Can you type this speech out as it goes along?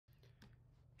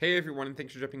Hey everyone, and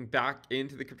thanks for jumping back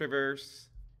into the Cryptoverse.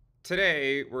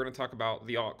 Today, we're going to talk about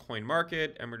the altcoin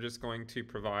market, and we're just going to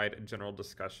provide a general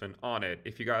discussion on it.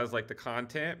 If you guys like the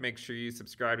content, make sure you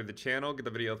subscribe to the channel, give the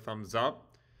video a thumbs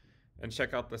up, and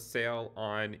check out the sale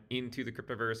on Into the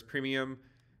Cryptoverse Premium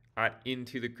at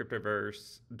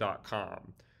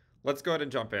intothecryptoverse.com. Let's go ahead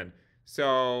and jump in.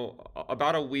 So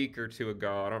about a week or two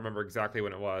ago, I don't remember exactly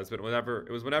when it was, but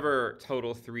whenever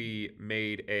Total 3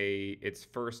 made its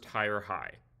first higher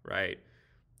high, right?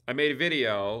 I made a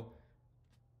video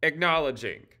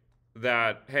acknowledging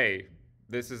that, hey,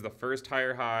 this is the first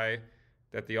higher high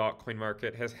that the altcoin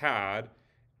market has had,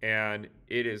 and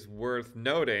it is worth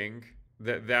noting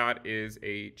that that is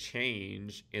a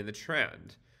change in the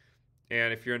trend.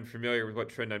 And if you're unfamiliar with what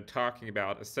trend I'm talking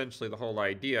about, essentially the whole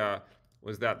idea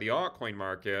was that the altcoin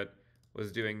market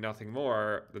was doing nothing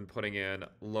more than putting in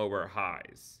lower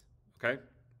highs, okay?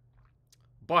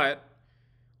 But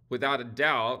without a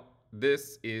doubt,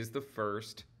 this is the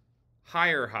first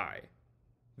higher high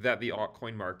that the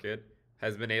altcoin market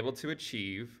has been able to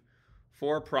achieve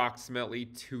for approximately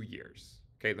 2 years.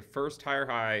 Okay, the first higher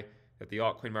high that the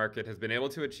altcoin market has been able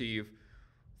to achieve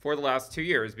for the last 2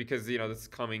 years, because this is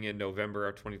coming in November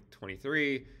of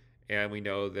 2023, and we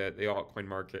know that the altcoin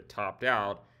market topped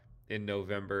out in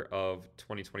November of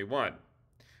 2021.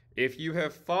 If you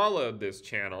have followed this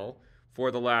channel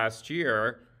for the last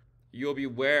year, you'll be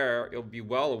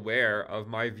well aware of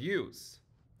my views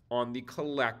on the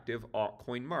collective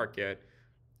altcoin market.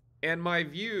 And my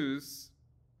views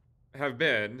have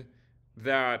been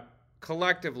that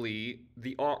collectively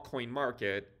the altcoin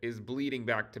market is bleeding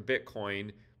back to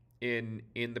Bitcoin in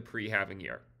the pre-halving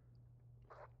year.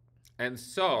 And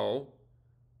so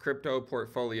crypto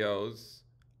portfolios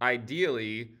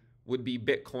ideally would be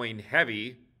Bitcoin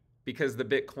heavy because the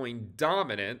Bitcoin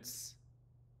dominance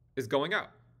is going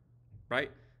up.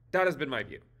 Right? That has been my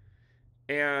view.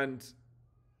 And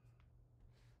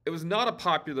it was not a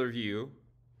popular view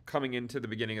coming into the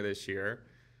beginning of this year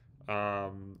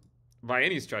by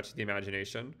any stretch of the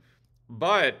imagination.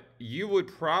 But you would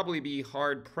probably be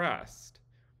hard-pressed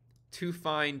to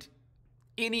find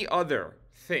any other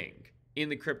thing in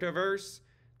the Cryptoverse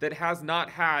that has not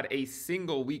had a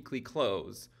single weekly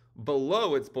close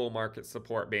below its bull market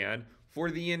support band for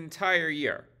the entire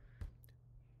year.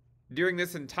 During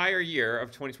this entire year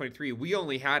of 2023, we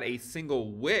only had a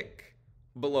single wick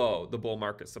below the bull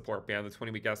market support band, the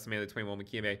 20-week SMA, the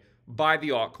 21-week EMA, by the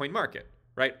altcoin market,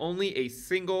 right? Only a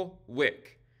single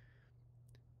wick.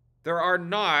 There are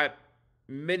not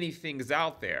many things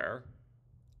out there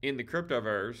in the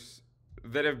Cryptoverse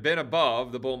that have been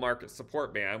above the bull market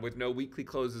support band with no weekly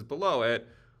closes below it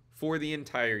for the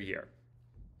entire year.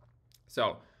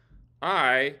 So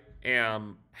I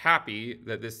am happy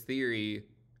that this theory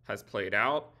has played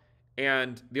out,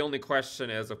 and the only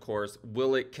question is, of course,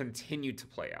 will it continue to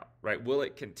play out, right? Will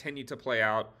it continue to play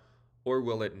out, or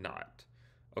will it not?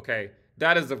 Okay,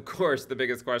 that is, of course, the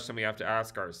biggest question we have to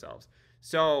ask ourselves.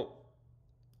 So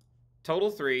Total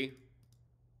 3,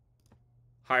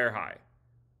 higher high.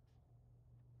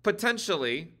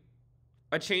 Potentially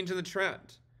a change in the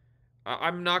trend.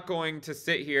 I'm not going to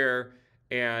sit here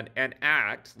and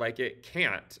act like it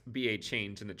can't be a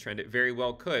change in the trend. It very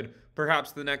well could.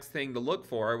 Perhaps the next thing to look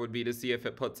for would be to see if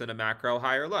it puts in a macro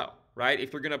high or low, right?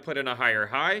 If you're going to put in a higher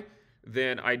high,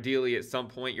 then ideally at some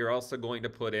point you're also going to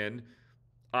put in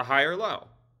a higher low,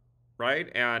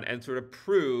 right? And sort of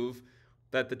prove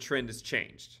that the trend has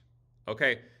changed.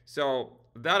 Okay, so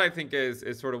that I think is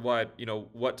sort of what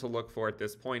to look for at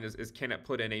this point is can it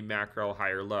put in a macro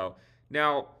high or low?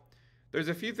 Now, there's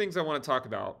a few things I want to talk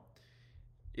about.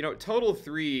 Total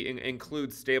 3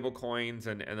 includes stable coins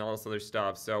and all this other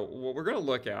stuff. So what we're going to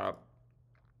look at,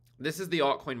 this is the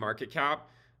altcoin market cap,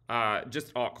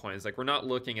 just altcoins. Like, we're not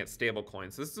looking at stable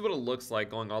coins. So this is what it looks like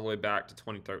going all the way back to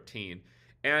 2013.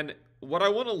 And what I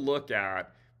want to look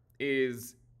at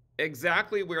is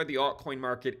exactly where the altcoin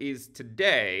market is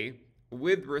today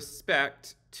with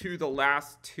respect to the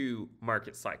last 2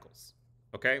 market cycles.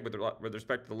 Okay, with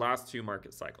respect to the last 2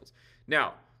 market cycles.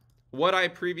 Now, what I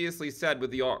previously said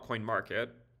with the altcoin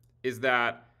market is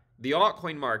that the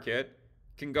altcoin market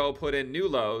can go put in new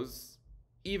lows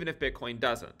even if Bitcoin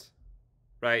doesn't,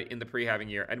 right, in the pre-halving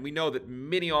year. And we know that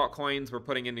many altcoins were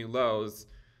putting in new lows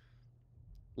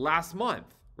last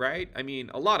month, right? I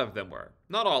mean, a lot of them were.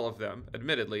 Not all of them,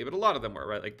 admittedly, but a lot of them were,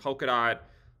 right? Like Polkadot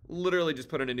literally just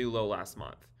put in a new low last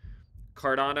month.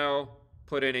 Cardano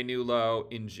put in a new low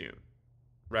in June,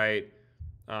 right?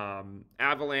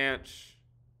 Avalanche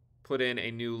put in a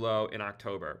new low in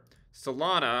October.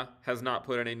 Solana has not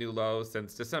put in a new low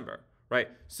since December, right?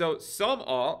 So some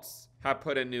alts have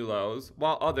put in new lows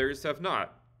while others have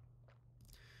not.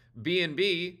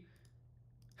 BNB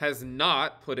has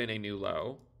not put in a new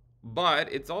low,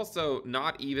 but it's also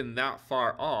not even that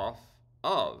far off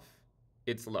of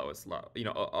its lowest low,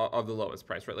 of the lowest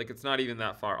price, right? Like it's not even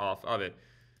that far off of it.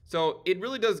 So it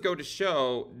really does go to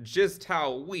show just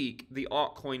how weak the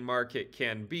altcoin market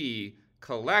can be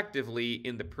collectively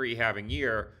in the pre-halving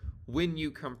year when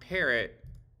you compare it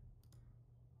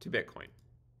to Bitcoin,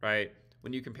 right?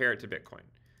 When you compare it to Bitcoin,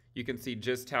 you can see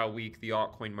just how weak the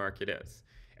altcoin market is.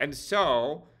 And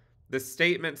so the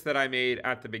statements that I made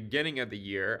at the beginning of the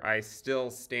year, I still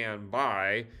stand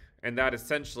by, and that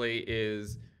essentially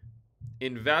is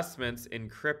investments in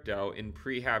crypto in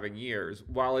pre-halving years.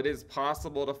 While it is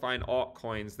possible to find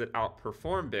altcoins that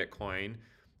outperform Bitcoin,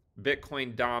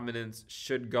 Bitcoin dominance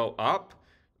should go up.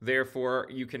 Therefore,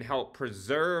 you can help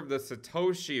preserve the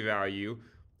Satoshi value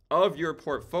of your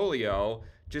portfolio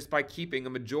just by keeping a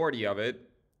majority of it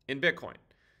in Bitcoin.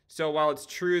 So while it's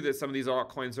true that some of these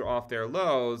altcoins are off their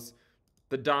lows,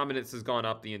 the dominance has gone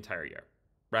up the entire year,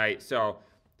 right? So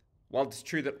while it's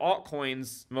true that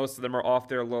altcoins, most of them are off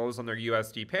their lows on their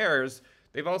USD pairs,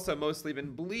 they've also mostly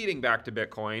been bleeding back to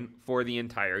Bitcoin for the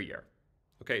entire year.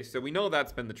 Okay, so we know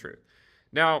that's been the truth.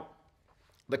 Now,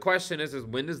 the question is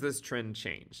when does this trend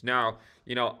change? Now,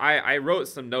 I wrote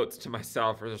some notes to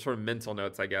myself, or sort of mental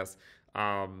notes, I guess,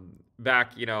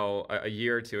 back, a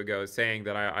year or two ago, saying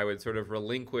that I would sort of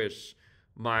relinquish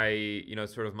my,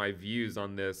 sort of my views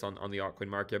on this, on the altcoin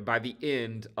market by the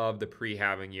end of the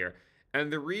pre-halving year.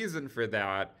 And the reason for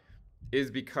that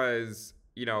is because,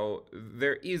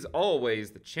 there is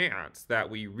always the chance that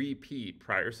we repeat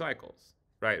prior cycles,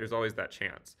 right? There's always that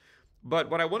chance.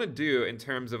 But what I want to do in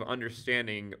terms of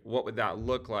understanding what would that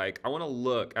look like, I want to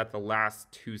look at the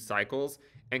last two cycles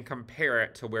and compare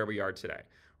it to where we are today,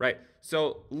 right?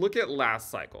 So look at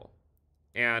last cycle.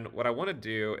 And what I want to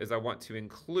do is I want to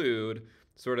include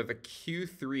sort of the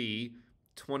Q3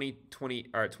 2020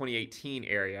 or 2018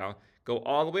 area, go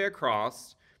all the way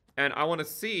across, and I want to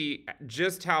see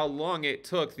just how long it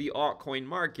took the altcoin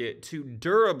market to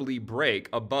durably break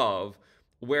above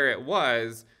where it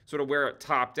was, sort of where it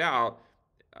topped out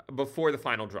before the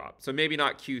final drop. So maybe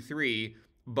not Q3,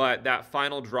 but that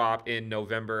final drop in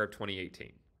November of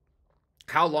 2018.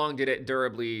 How long did it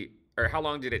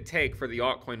take for the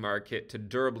altcoin market to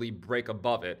durably break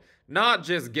above it? Not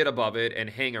just get above it and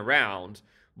hang around,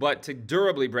 but to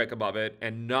durably break above it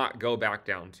and not go back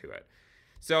down to it.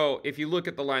 So if you look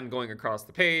at the line going across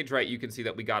the page, right, you can see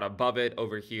that we got above it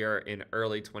over here in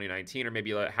early 2019, or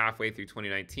maybe like halfway through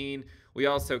 2019. We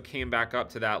also came back up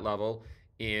to that level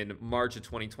in March of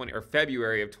 2020 or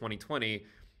February of 2020.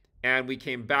 And we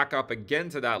came back up again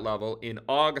to that level in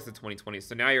August of 2020.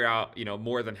 So now you're out,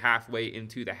 more than halfway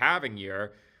into the halving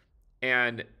year.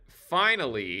 And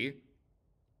finally,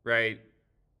 right,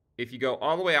 if you go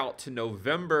all the way out to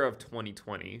November of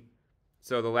 2020,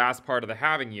 so the last part of the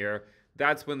halving year,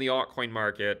 that's when the altcoin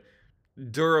market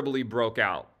durably broke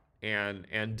out and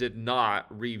did not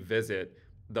revisit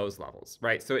those levels,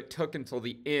 right? So it took until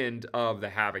the end of the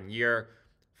halving year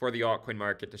for the altcoin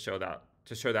market to show that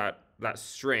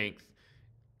strength,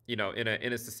 in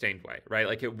a sustained way, right?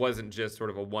 Like it wasn't just sort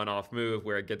of a one-off move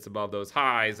where it gets above those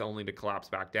highs only to collapse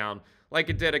back down, like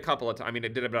it did a couple of times. I mean,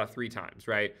 it did about 3 times,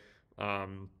 right?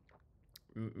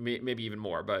 Maybe even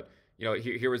more. But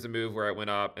here was a move where it went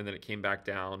up and then it came back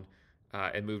down.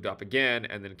 And moved up again,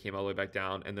 and then came all the way back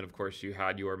down. And then, of course, you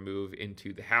had your move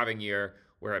into the halving year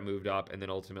where it moved up and then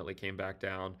ultimately came back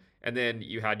down. And then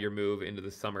you had your move into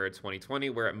the summer of 2020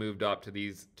 where it moved up to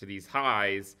these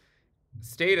highs,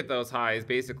 stayed at those highs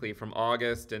basically from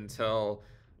August until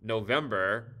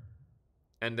November,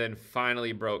 and then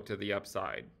finally broke to the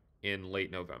upside in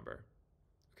late November.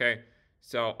 Okay,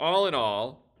 so all in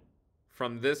all,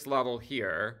 from this level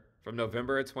here, from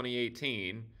November of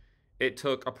 2018, it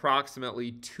took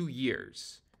approximately 2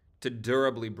 years to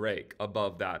durably break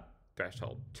above that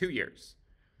threshold. 2 years.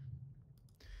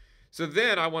 So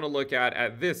then I want to look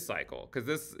at this cycle, because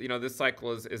this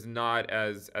cycle is not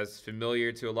as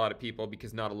familiar to a lot of people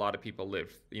because not a lot of people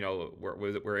live,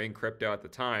 were in crypto at the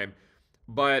time.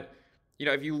 But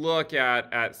if you look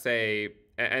at say,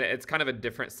 and it's kind of a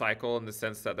different cycle in the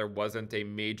sense that there wasn't a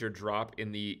major drop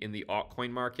in the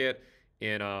altcoin market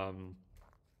in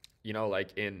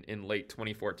like in late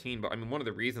 2014. But I mean, one of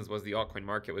the reasons was the altcoin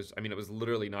market was, it was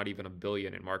literally not even $1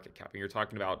 billion in market cap. And you're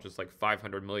talking about just like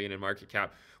 500 million in market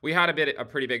cap. We had a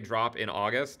pretty big drop in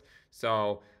August.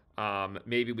 So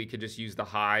maybe we could just use the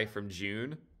high from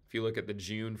June. If you look at the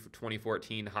June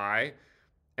 2014 high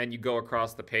and you go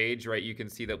across the page, right, you can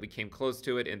see that we came close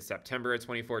to it in September of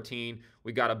 2014.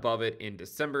 We got above it in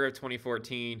December of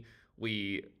 2014.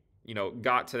 We,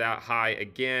 got to that high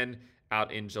again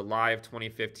out in July of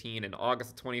 2015 and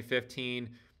August of 2015.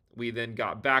 We then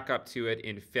got back up to it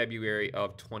in February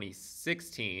of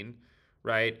 2016,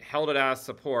 right? Held it as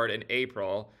support in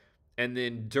April, and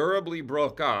then durably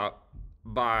broke up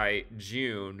by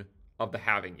June of the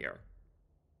halving year,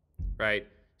 right?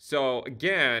 So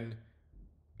again,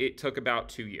 it took about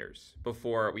 2 years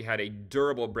before we had a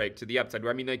durable break to the upside.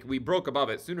 I mean, like, we broke above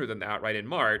it sooner than that, right, in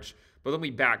March, but then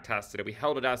we back tested it. We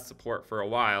held it as support for a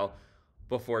while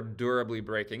before durably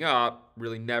breaking up,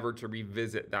 really never to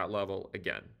revisit that level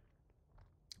again.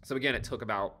 So again, it took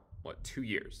about, 2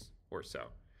 years or so.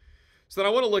 So then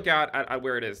I want to look at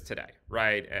where it is today,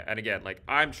 right? And again, like,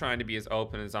 I'm trying to be as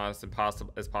open, as honest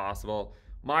as possible.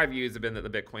 My views have been that the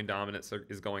Bitcoin dominance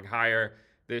is going higher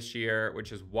this year,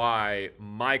 which is why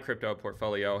my crypto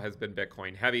portfolio has been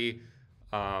Bitcoin heavy.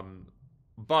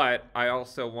 But I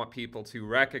also want people to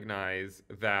recognize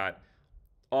that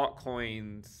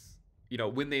altcoins,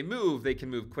 when they move, they can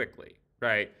move quickly,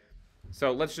 right?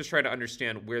 So let's just try to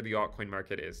understand where the altcoin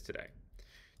market is today.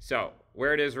 So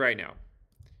where it is right now.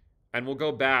 And we'll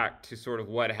go back to sort of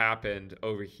what happened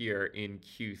over here in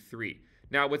Q3.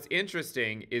 Now, what's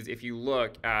interesting is if you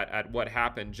look at what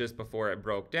happened just before it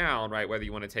broke down, right, whether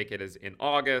you want to take it as in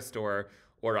August or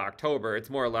October, it's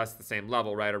more or less the same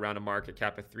level, right, around a market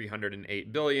cap of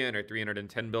 308 billion or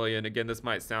 310 billion. Again, this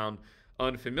might sound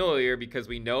unfamiliar because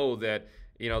we know that,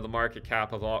 the market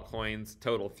cap of altcoins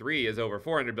total 3 is over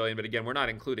 400 billion. But again, we're not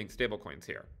including stablecoins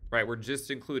here, right? We're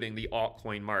just including the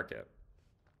altcoin market.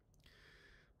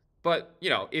 But,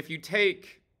 if you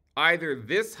take either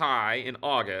this high in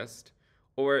August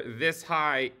or this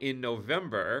high in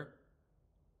November,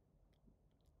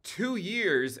 2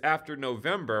 years after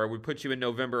November would put you in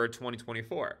November of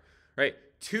 2024, right?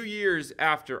 2 years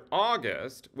after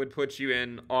August would put you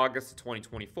in August of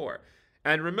 2024.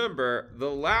 And remember,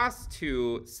 the last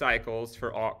 2 cycles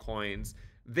for altcoins,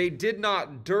 they did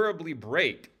not durably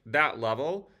break that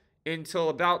level until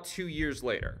about 2 years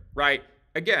later, right?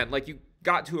 Again, like, you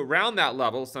got to around that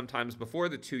level sometimes before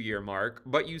the 2-year mark,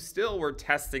 but you still were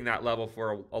testing that level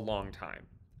for a long time.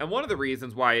 And one of the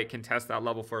reasons why it can test that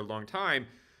level for a long time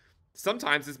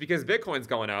sometimes is because Bitcoin's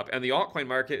going up and the altcoin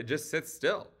market just sits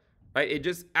still, right? It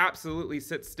just absolutely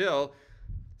sits still.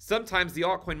 Sometimes the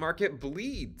altcoin market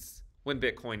bleeds when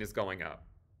Bitcoin is going up,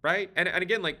 right? And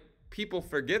again, like, people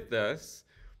forget this,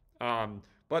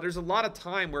 but there's a lot of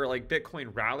time where, like, Bitcoin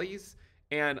rallies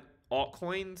and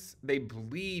altcoins, they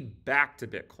bleed back to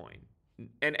Bitcoin.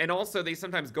 And also they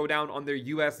sometimes go down on their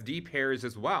USD pairs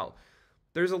as well.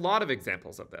 There's a lot of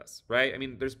examples of this, right? I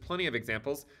mean, there's plenty of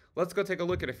examples. Let's go take a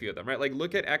look at a few of them, right? Like,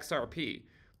 look at XRP.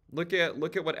 Look at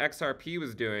what XRP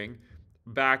was doing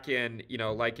back in,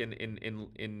 like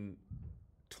in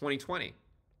 2020.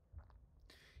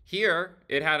 Here,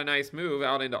 it had a nice move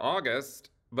out into August,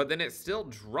 but then it still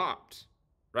dropped,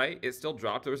 right? It still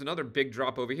dropped. There was another big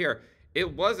drop over here.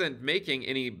 It wasn't making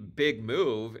any big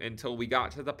move until we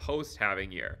got to the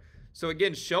post-halving year. So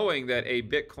again, showing that a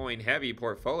Bitcoin-heavy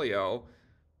portfolio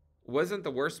wasn't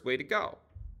the worst way to go.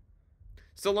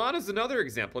 Solana's another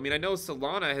example. I mean, I know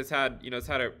Solana has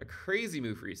had, a crazy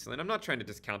move recently, and I'm not trying to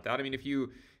discount that. I mean, if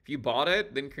you bought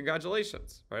it, then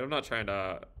congratulations, right? I'm not trying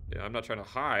to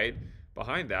hide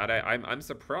behind that. I'm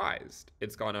surprised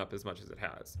it's gone up as much as it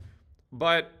has.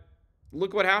 But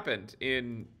look what happened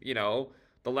in,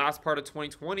 the last part of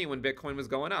 2020 when Bitcoin was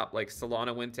going up. Like,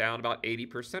 Solana went down about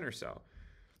 80% or so.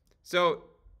 So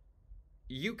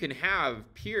you can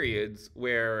have periods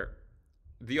where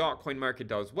the altcoin market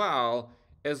does well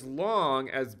as long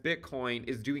as Bitcoin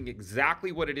is doing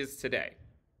exactly what it is today,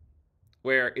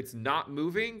 where it's not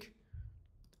moving,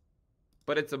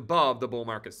 but it's above the bull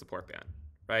market support band,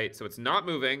 right? So it's not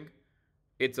moving,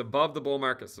 it's above the bull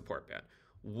market support band.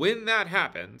 When that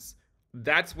happens,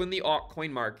 that's when the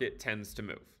altcoin market tends to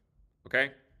move,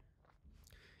 okay?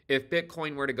 If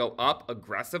Bitcoin were to go up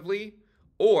aggressively,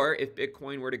 or if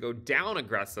Bitcoin were to go down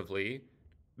aggressively,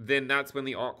 then that's when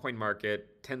the altcoin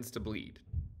market tends to bleed,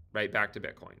 right, back to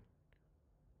Bitcoin.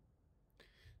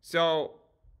 So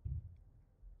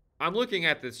I'm looking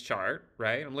at this chart,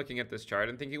 right? I'm looking at this chart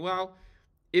and thinking, well,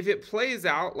 if it plays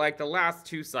out like the last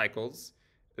 2 cycles,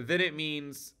 then it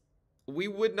means we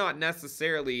would not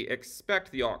necessarily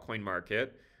expect the altcoin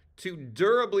market to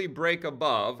durably break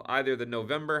above either the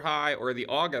November high or the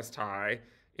August high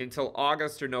until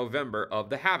August or November of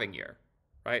the halving year,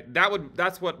 right?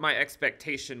 That's what my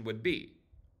expectation would be.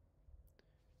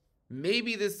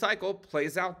 Maybe this cycle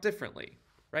plays out differently,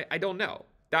 right? I don't know.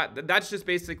 That's just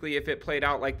basically if it played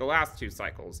out like the last 2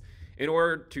 cycles. In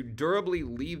order to durably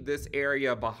leave this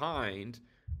area behind,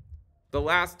 the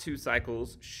last 2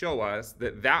 cycles show us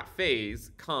that that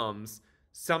phase comes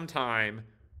sometime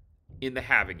in the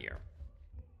halving year,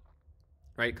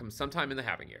 right? Comes sometime in the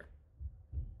halving year.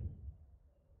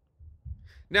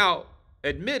 Now,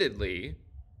 admittedly,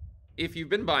 if you've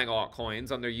been buying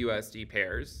altcoins on their USD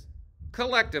pairs,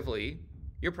 collectively,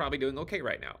 you're probably doing okay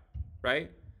right now,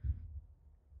 right?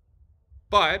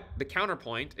 But the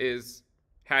counterpoint is,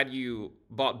 had you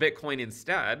bought Bitcoin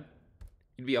instead,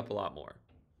 you'd be up a lot more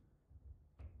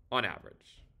on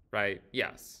average, right?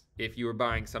 Yes, if you were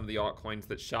buying some of the altcoins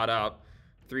that shot up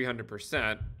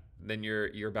 300%, then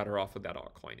you're better off with that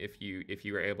altcoin if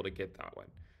you were able to get that one.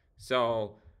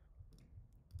 So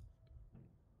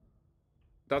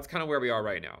that's kind of where we are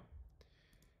right now.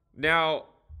 Now,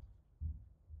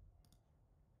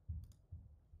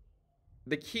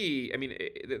 the key, I mean,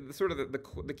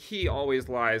 the key always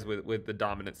lies with the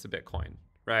dominance of Bitcoin,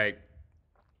 right?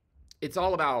 It's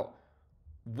all about,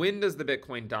 when does the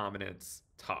Bitcoin dominance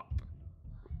top,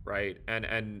 right?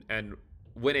 And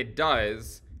when it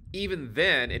does, even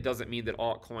then, it doesn't mean that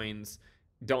altcoins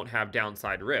don't have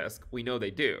downside risk. We know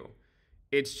they do.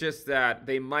 It's just that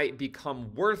they might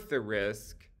become worth the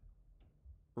risk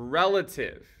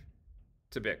relative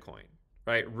to Bitcoin,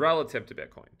 right? Relative to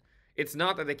Bitcoin. It's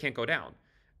not that they can't go down.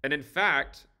 And in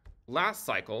fact, last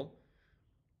cycle,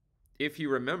 if you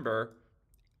remember,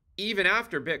 even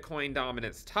after Bitcoin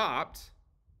dominance topped,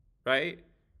 right,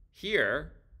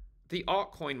 here, the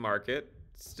altcoin market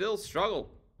still struggled,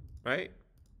 right?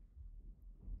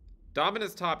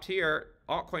 Dominance topped here,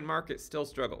 altcoin market still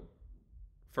struggled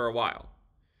for a while.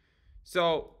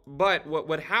 So, but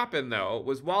what happened though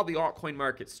was, while the altcoin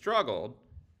market struggled,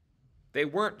 they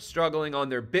weren't struggling on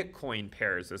their Bitcoin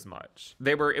pairs as much.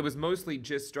 It was mostly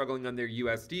just struggling on their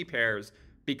USD pairs,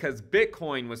 because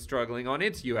Bitcoin was struggling on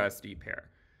its USD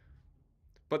pair.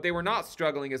 But they were not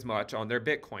struggling as much on their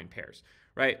Bitcoin pairs,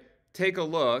 right? Take a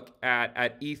look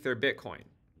at Ether Bitcoin,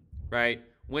 right?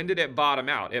 When did it bottom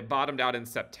out? It bottomed out in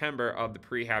September of the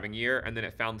pre-halving year, and then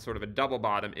it found sort of a double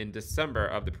bottom in December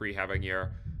of the pre-halving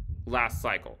year last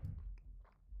cycle.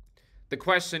 The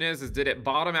question is did it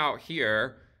bottom out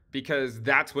here because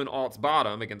that's when alts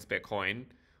bottom against Bitcoin,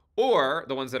 or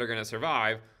the ones that are going to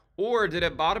survive, or did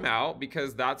it bottom out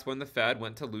because that's when the Fed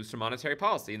went to looser monetary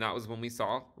policy, and that was when we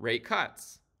saw rate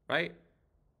cuts, right?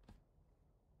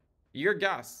 Your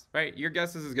guess, right? Your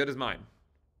guess is as good as mine.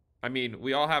 I mean,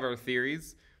 we all have our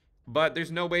theories, but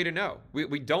there's no way to know.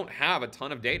 We don't have a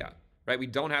ton of data, right? We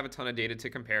don't have a ton of data to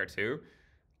compare to.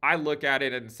 I look at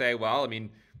it and say, well, I mean,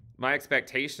 my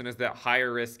expectation is that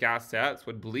higher risk assets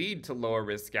would bleed to lower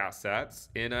risk assets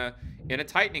in a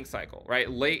tightening cycle, right?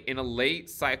 In a late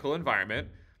cycle environment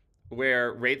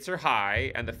where rates are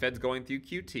high and the Fed's going through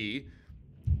QT,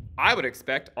 I would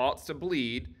expect alts to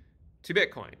bleed to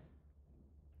Bitcoin.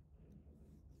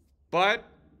 But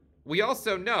we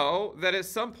also know that at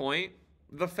some point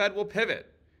the Fed will pivot.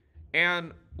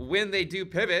 And when they do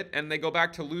pivot and they go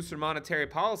back to looser monetary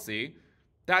policy,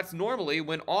 that's normally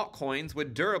when altcoins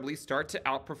would durably start to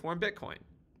outperform Bitcoin.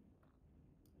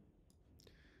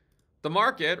 The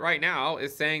market right now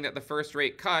is saying that the first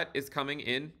rate cut is coming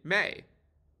in May.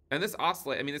 And this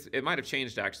oscillate, I mean, it might have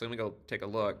changed actually. Let me go take a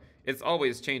look. It's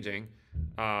always changing.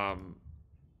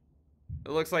 It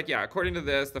looks like, yeah, according to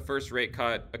this, the first rate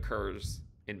cut occurs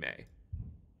in May,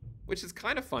 which is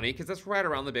kind of funny because that's right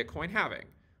around the Bitcoin halving,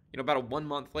 about a 1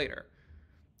 month later.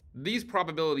 These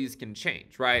probabilities can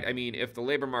change, right? I mean, if the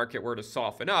labor market were to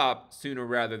soften up sooner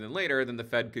rather than later, then the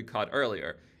Fed could cut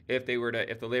earlier. If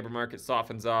the labor market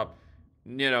softens up,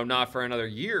 not for another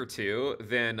year or two,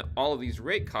 then all of these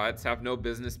rate cuts have no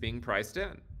business being priced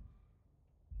in.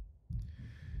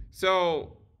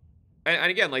 So, and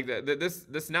again, like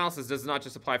this analysis does not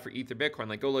just apply for Ether Bitcoin.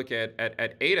 Like, go look at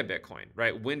ADA Bitcoin,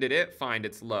 right? When did it find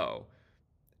its low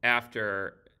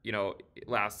after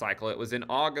last cycle? It was in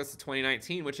August of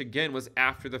 2019, which again was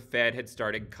after the Fed had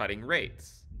started cutting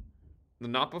rates.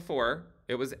 Not before,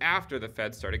 it was after the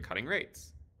Fed started cutting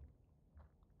rates.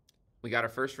 We got our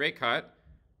first rate cut,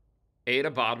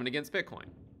 ADA bottomed against Bitcoin.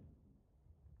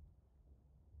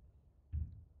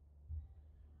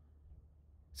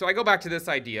 So I go back to this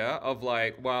idea of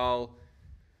like, well,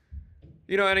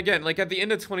 and again, like at the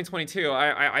end of 2022,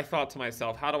 I thought to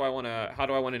myself, how do I want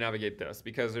to navigate this?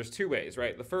 Because there's two ways,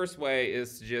 right? The first way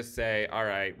is to just say, all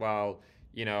right, well,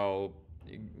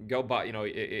 go buy,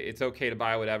 it's okay to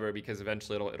buy whatever because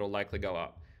eventually it'll likely go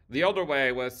up. The older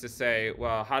way was to say,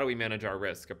 well, how do we manage our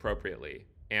risk appropriately?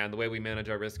 And the way we manage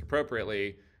our risk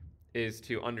appropriately is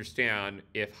to understand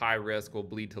if high risk will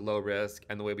bleed to low risk.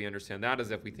 And the way we understand that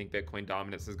is if we think Bitcoin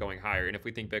dominance is going higher. And if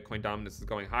we think Bitcoin dominance is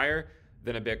going higher,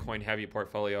 then a Bitcoin heavy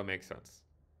portfolio makes sense,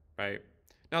 right?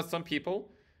 Now, some people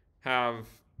have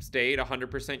stayed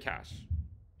 100% cash,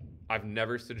 I've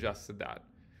never suggested that.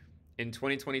 In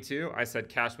 2022, I said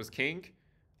cash was king.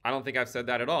 I don't think I've said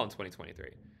that at all in 2023.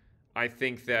 I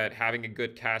think that having a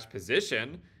good cash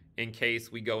position in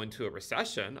case we go into a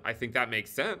recession, I think that makes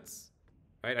sense,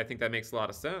 right? I think that makes a lot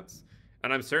of sense.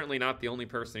 And I'm certainly not the only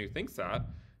person who thinks that.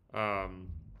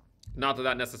 Not that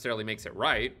that necessarily makes it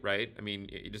right? I mean,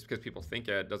 just because people think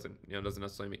it doesn't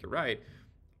necessarily make it right.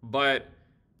 But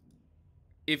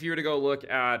if you were to go look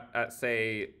at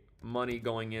say, money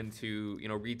going into,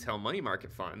 retail money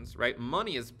market funds, right?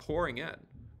 Money is pouring in.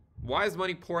 Why is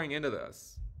money pouring into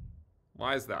this?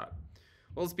 Why is that?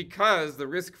 Well, it's because the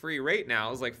risk-free rate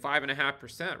now is like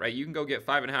 5.5%, right? You can go get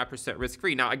 5.5%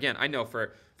 risk-free. Now, again, I know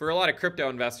for a lot of crypto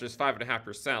investors,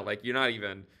 5.5%, like you're not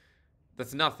even,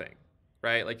 that's nothing,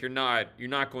 right? Like you're not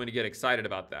going to get excited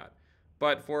about that.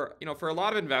 But for a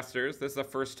lot of investors, this is the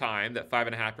first time that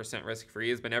 5.5% risk-free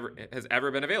has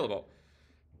ever been available.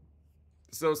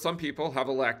 So some people have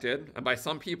elected, and by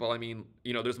some people, I mean,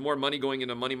 there's more money going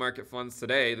into money market funds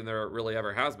today than there really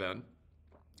ever has been.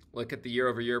 Look at the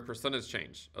year-over-year percentage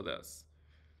change of this,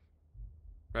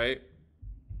 right?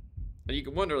 And you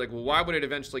can wonder, like, well, why would it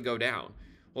eventually go down?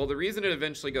 Well, the reason it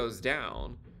eventually goes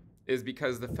down is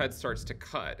because the Fed starts to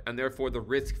cut, and therefore the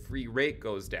risk-free rate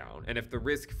goes down. And if the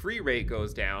risk-free rate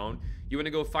goes down, you want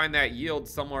to go find that yield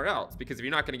somewhere else, because if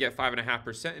you're not going to get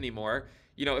 5.5% anymore,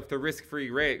 if the risk-free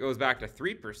rate goes back to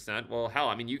 3%, well, hell,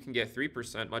 I mean, you can get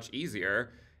 3% much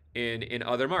easier in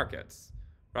other markets,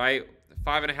 right?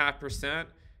 5.5%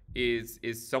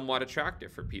 is somewhat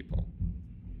attractive for people.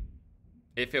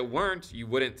 If it weren't, you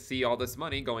wouldn't see all this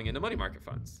money going into money market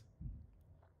funds.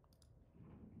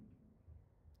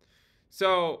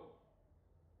 So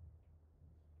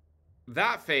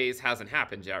that phase hasn't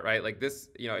happened yet, right? Like this,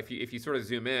 if you sort of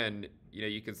zoom in,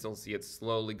 you can still see it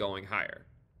slowly going higher.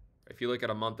 If you look at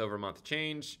a month-over-month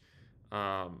change,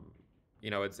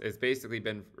 it's basically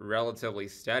been relatively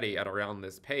steady at around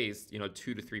this pace, 2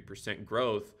 to 3%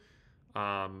 growth,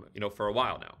 for a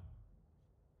while now.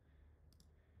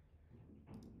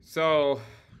 So,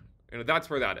 that's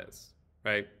where that is,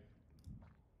 right?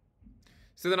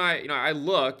 So then I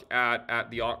look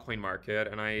at the altcoin market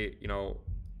and I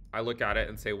look at it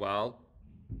and say, well,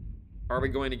 are we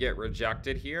going to get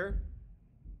rejected here?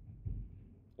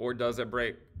 Or does it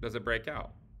break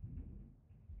out?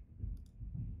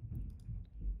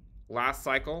 Last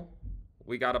cycle,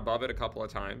 we got above it a couple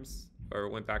of times, or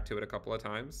went back to it a couple of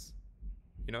times,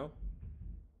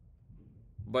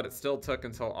 but it still took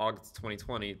until August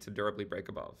 2020 to durably break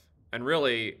above. And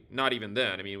really, not even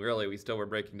then. I mean, really, we still were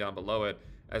breaking down below it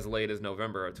as late as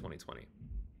November of 2020.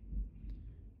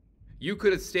 You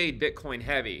could have stayed Bitcoin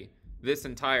heavy this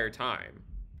entire time,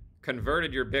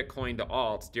 converted your Bitcoin to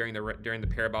alts during the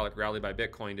parabolic rally by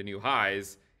Bitcoin to new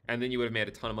highs, and then you would have made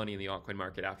a ton of money in the altcoin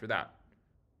market after that.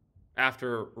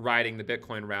 After riding the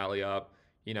Bitcoin rally up,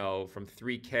 from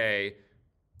 3K,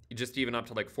 just even up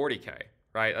to like 40K,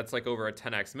 right? That's like over a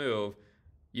 10x move.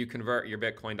 You convert your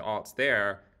Bitcoin to alts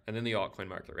there, and then the altcoin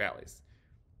market rallies.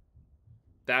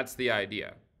 That's the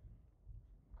idea.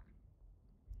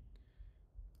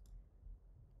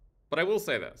 But I will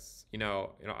say this,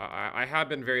 I have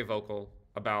been very vocal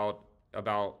about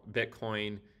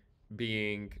Bitcoin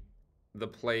being the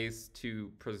place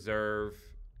to preserve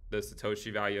the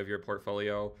Satoshi value of your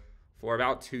portfolio for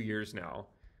about 2 years now.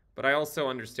 But I also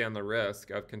understand the risk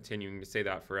of continuing to say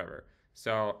that forever.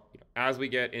 So as we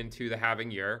get into the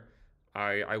halving year,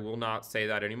 I will not say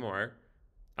that anymore.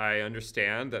 I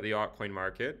understand that the altcoin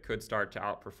market could start to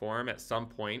outperform at some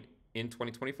point in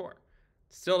 2024.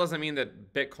 Still doesn't mean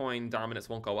that Bitcoin dominance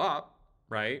won't go up,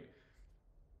 right?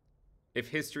 If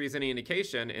history is any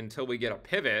indication, until we get a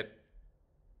pivot,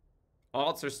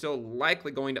 alts are still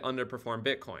likely going to underperform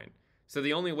Bitcoin. So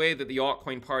the only way that the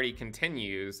altcoin party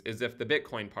continues is if the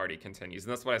Bitcoin party continues.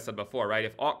 And that's what I said before, right?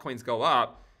 If altcoins go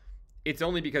up, it's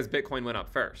only because Bitcoin went up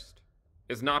first.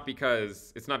 It's not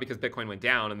because Bitcoin went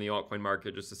down and the altcoin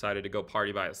market just decided to go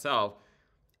party by itself.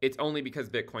 It's only because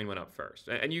Bitcoin went up first.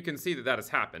 And you can see that has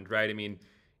happened, right? I mean,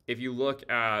 if you look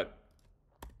at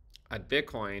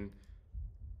Bitcoin,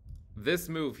 this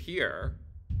move here,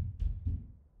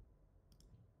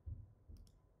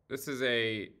 this is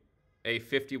a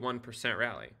 51%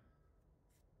 rally,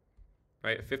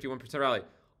 right? A 51% rally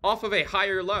off of a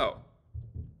higher low.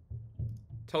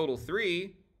 Total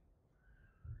 3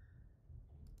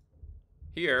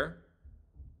 here.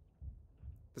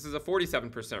 This is a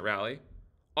 47% rally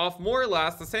off more or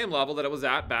less the same level that it was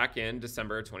at back in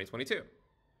December 2022.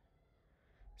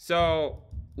 So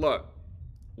look,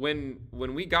 when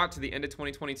we got to the end of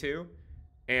 2022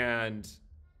 and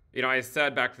You know, I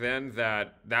said back then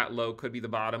that that low could be the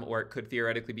bottom, or it could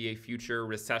theoretically be a future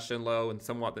recession low, and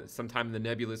sometime in the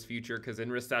nebulous future, because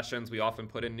in recessions we often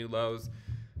put in new lows,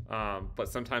 but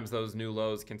sometimes those new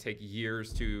lows can take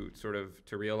years to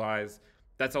realize.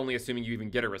 That's only assuming you even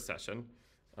get a recession.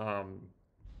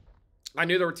 I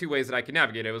knew there were two ways that I could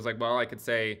navigate it. It was like, well, I could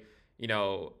say, you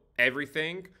know,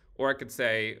 everything, or I could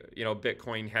say, you know,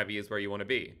 Bitcoin heavy is where you want to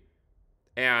be.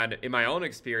 And in my own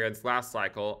experience last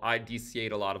cycle, I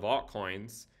DCA'd a lot of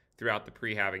altcoins throughout the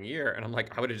pre-halving year, and I'm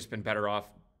like, I would have just been better off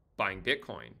buying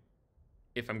Bitcoin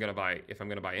if I'm gonna buy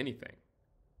anything,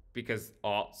 because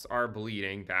alts are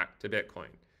bleeding back to Bitcoin.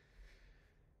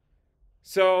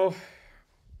 So,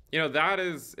 you know, that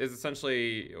is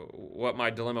essentially what my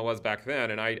dilemma was back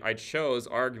then, and I chose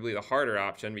arguably the harder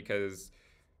option, because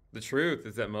the truth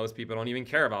is that most people don't even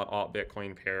care about alt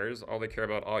Bitcoin pairs. All they care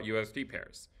about alt USD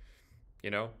pairs. You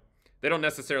know, they don't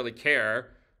necessarily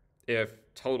care if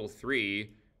total 3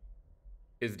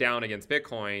 is down against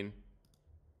Bitcoin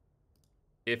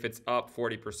if it's up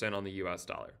 40% on the US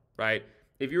dollar, right?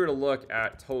 If you were to look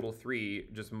at total 3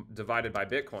 just divided by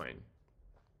Bitcoin,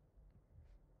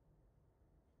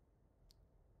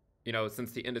 you know,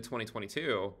 since the end of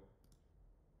 2022,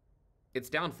 it's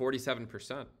down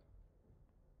 47%,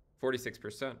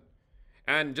 46%.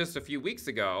 And just a few weeks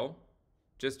ago,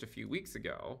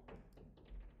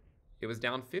 it was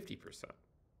down 50%,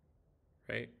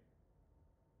 right?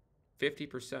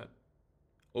 50%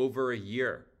 over a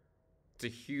year. It's a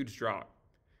huge drop.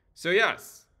 So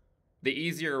yes, the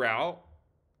easier route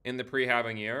in the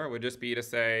pre-halving year would just be to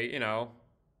say, you know,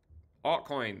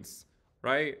 altcoins,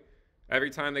 right? Every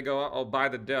time they go up, I'll buy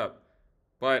the dip.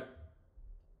 But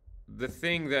the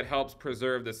thing that helps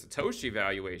preserve the Satoshi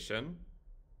valuation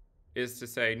is to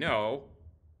say, no,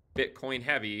 Bitcoin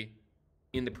heavy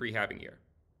in the pre-halving year.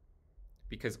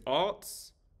 Because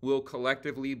alts will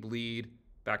collectively bleed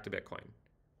back to Bitcoin.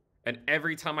 And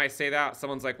every time I say that,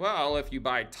 someone's like, well, if you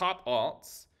buy top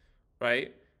alts,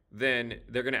 right, then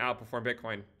they're going to outperform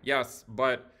Bitcoin. Yes,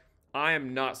 but I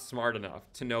am not smart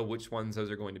enough to know which ones those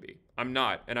are going to be. I'm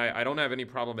not. And I don't have any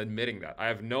problem admitting that. I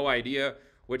have no idea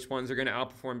which ones are going to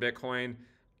outperform Bitcoin.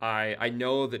 I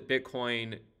know that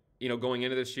Bitcoin, you know, going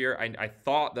into this year, I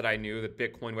thought that I knew that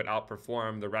Bitcoin would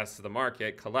outperform the rest of the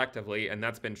market collectively, and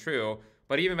that's been true.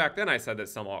 But even back then, I said that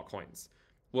some altcoins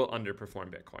will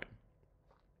underperform Bitcoin,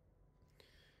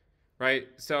 right?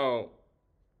 So,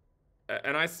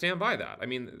 and I stand by that. I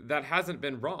mean, that hasn't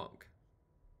been wrong.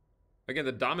 Again,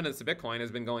 the dominance of Bitcoin has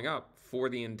been going up for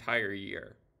the entire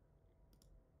year.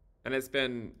 And it's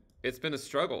been a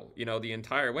struggle, you know, the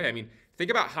entire way. I mean,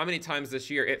 think about how many times this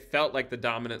year it felt like the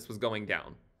dominance was going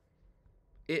down.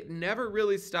 It never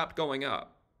really stopped going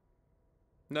up.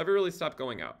 Never really stopped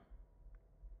going up.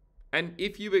 And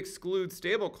if you exclude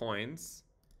stablecoins,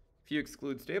 it's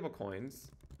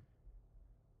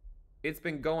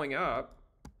been going up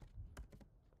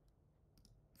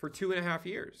for 2.5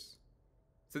 years,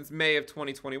 since May of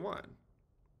 2021,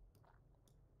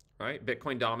 right?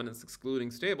 Bitcoin dominance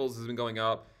excluding stables has been going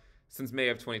up since May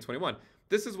of 2021.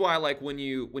 This is why, like, when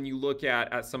you look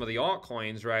at some of the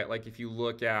altcoins, right? Like if you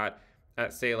look at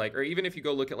say, like, or even if you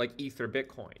go look at like Ether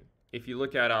Bitcoin, if you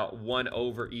look at 1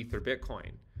 over Ether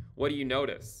Bitcoin, what do you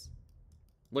notice?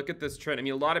 Look at this trend. I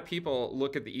mean, a lot of people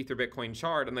look at the Ether Bitcoin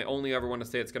chart and they only ever want to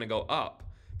say it's going to go up,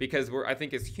 because I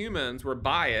think as humans, we're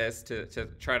biased to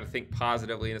try to think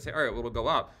positively and say, all right, well, it'll go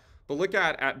up. But look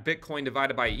at Bitcoin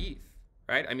divided by ETH,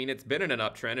 right? I mean, it's been in an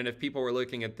uptrend, and if people were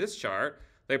looking at this chart,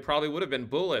 they probably would have been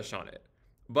bullish on it.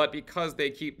 But because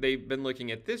they've been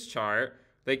looking at this chart,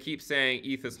 they keep saying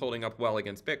ETH is holding up well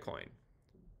against Bitcoin.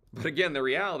 But again, the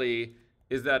reality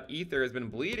is that Ether has been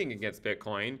bleeding against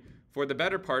Bitcoin for the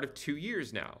better part of 2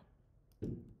 years now.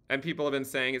 And people have been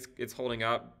saying it's holding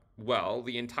up well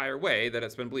the entire way that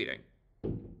it's been bleeding.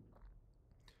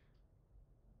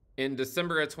 In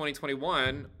December of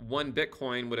 2021, 1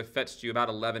 Bitcoin would have fetched you about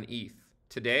 11 ETH.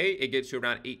 Today, it gets you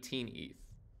around 18 ETH.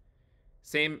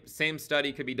 Same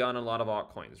study could be done on a lot of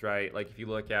altcoins, right? Like if you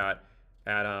look at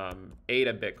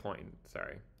ADA Bitcoin,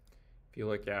 sorry. If you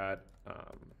look at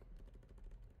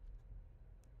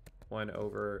 1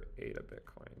 over ADA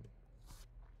Bitcoin,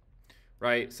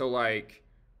 right? So like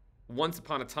once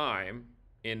upon a time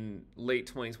in late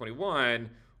 2021,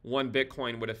 1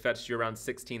 Bitcoin would have fetched you around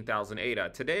 16,000 ADA.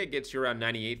 Today it gets you around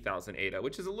 98,000 ADA,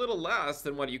 which is a little less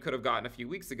than what you could have gotten a few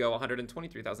weeks ago,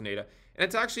 123,000 ADA. And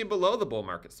it's actually below the bull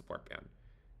market support band.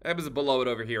 It was below it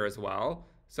over here as well.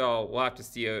 So we'll have to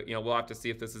see, we'll have to see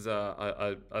if this is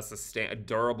a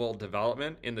durable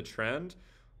development in the trend.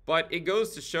 But it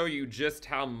goes to show you just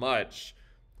how much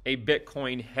a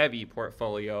Bitcoin heavy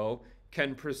portfolio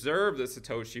can preserve the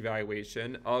Satoshi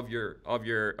valuation of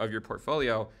your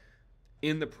portfolio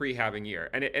in the pre-halving year.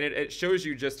 And it shows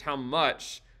you just how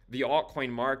much the altcoin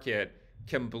market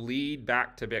can bleed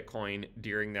back to Bitcoin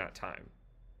during that time.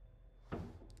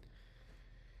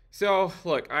 So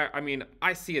look, I mean,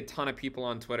 I see a ton of people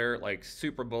on Twitter like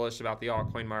super bullish about the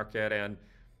altcoin market, and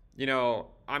you know,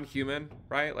 I'm human,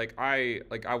 right? Like I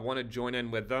want to join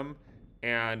in with them,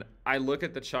 and I look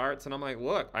at the charts and I'm like,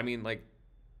 look, I mean, like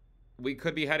we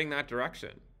could be heading that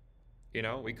direction. You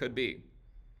know, we could be.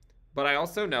 But I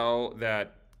also know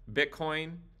that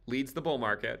Bitcoin leads the bull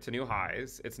market to new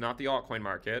highs. It's not the altcoin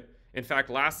market. In fact,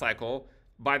 last cycle,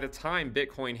 by the time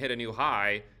Bitcoin hit a new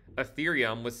high,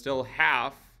 Ethereum was still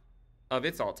half of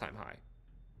its all-time high.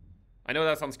 I know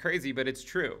that sounds crazy, but it's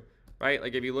true, right?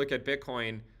 Like if you look at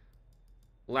Bitcoin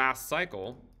last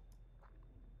cycle,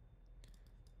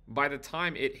 by the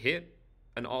time it hit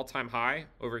an all-time high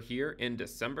over here in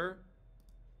December,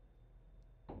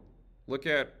 look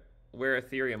at where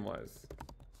Ethereum was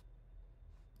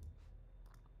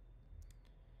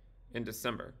in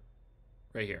December,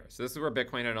 right here. So this is where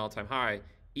Bitcoin had an all-time high.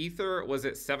 Ether was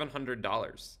at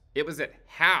 $700. It was at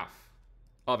half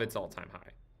of its all-time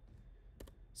high.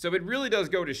 So it really does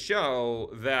go to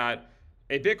show that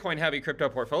a Bitcoin heavy crypto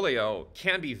portfolio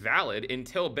can be valid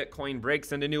until Bitcoin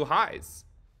breaks into new highs,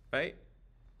 right?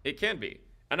 It can be.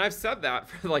 And I've said that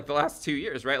for like the last 2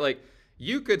 years, right? Like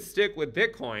you could stick with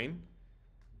Bitcoin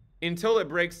until it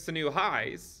breaks to new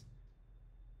highs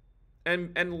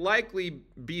and likely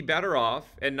be better off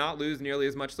and not lose nearly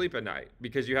as much sleep at night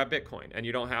because you have Bitcoin and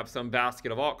you don't have some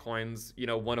basket of altcoins, you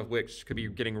know, one of which could be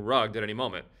getting rugged at any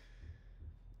moment.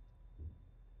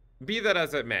 Be that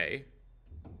as it may,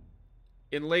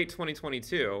 in late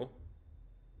 2022,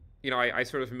 you know, I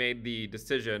sort of made the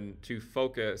decision to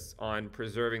focus on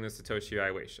preserving the Satoshi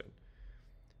valuation.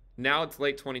 Now it's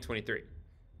late 2023.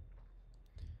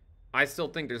 I still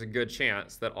think there's a good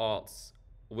chance that alts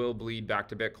will bleed back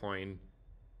to Bitcoin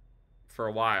for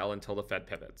a while until the Fed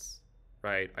pivots,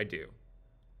 right? I do.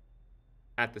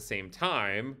 At the same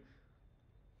time,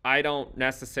 I don't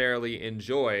necessarily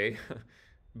enjoy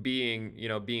being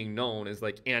known as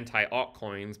like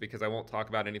anti-altcoins because I won't talk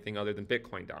about anything other than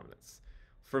Bitcoin dominance.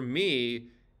 For me,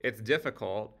 it's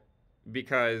difficult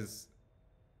because,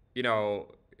 you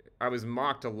know, I was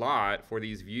mocked a lot for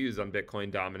these views on Bitcoin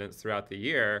dominance throughout the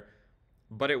year,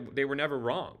 but they were never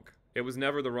wrong. It was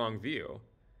never the wrong view.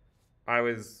 I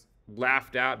was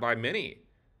laughed at by many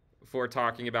for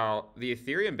talking about the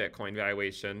Ethereum Bitcoin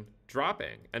valuation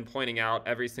dropping and pointing out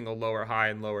every single lower high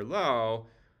and lower low.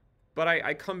 But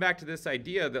I come back to this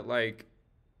idea that like,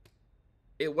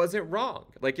 it wasn't wrong.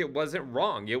 Like it wasn't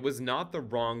wrong. It was not the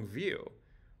wrong view.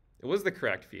 It was the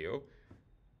correct view.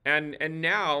 And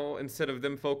now, instead of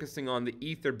them focusing on the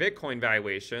Ether Bitcoin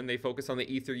valuation, they focus on the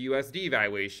Ether USD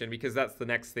valuation because that's the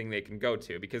next thing they can go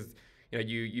to. Because you know,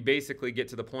 you basically get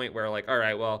to the point where like, all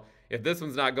right, well, if this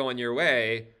one's not going your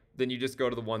way, then you just go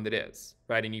to the one that is,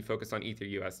 right? And you focus on Ether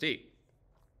USD.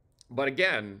 But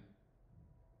again,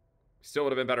 still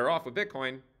would have been better off with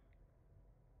Bitcoin.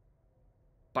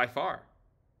 By far.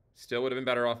 Still would have been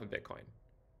better off with Bitcoin.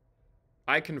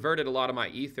 I converted a lot of my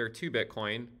Ether to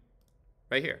Bitcoin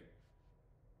right here.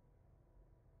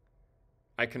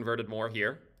 I converted more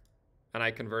here, and I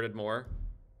converted more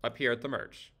up here at the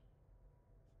merge.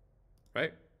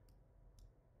 Right?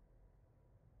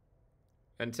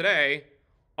 And today,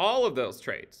 all of those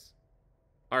trades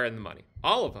are in the money.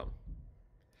 All of them.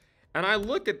 And I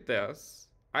look at this,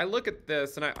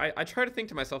 and I try to think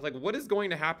to myself, like, what is going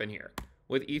to happen here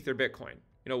with Ether Bitcoin?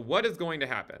 You know, what is going to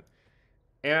happen?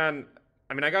 And,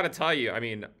 I mean, I got to tell you, I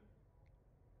mean,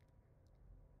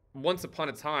 once upon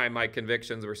a time, my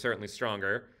convictions were certainly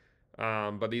stronger,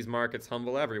 but these markets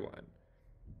humble everyone.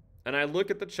 And I look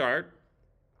at the chart,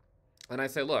 and I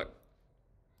say, look,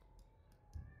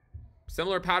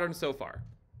 similar pattern so far,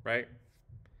 right?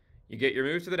 You get your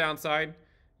move to the downside,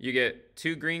 you get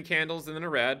 2 green candles and then a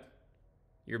red.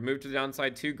 You move to the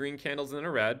downside, 2 green candles and then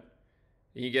a red.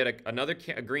 And you get another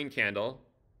green candle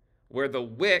where the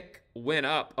wick went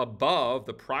up above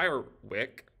the prior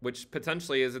wick, which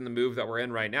potentially is in the move that we're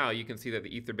in right now. You can see that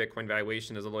the Ether Bitcoin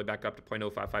valuation is all the way back up to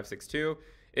 0.05562.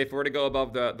 If we're to go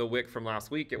above the wick from last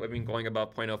week, it would mean going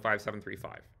above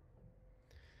 0.05735.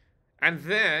 And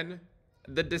then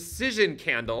the decision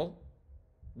candle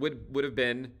would have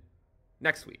been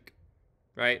next week,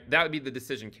 right? That would be the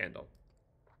decision candle.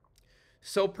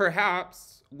 So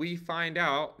perhaps we find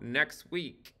out next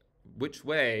week which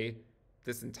way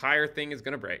this entire thing is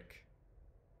going to break,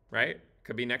 right?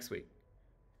 Could be next week.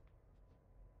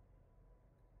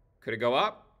 Could it go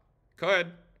up?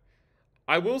 Could.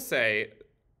 I will say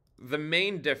the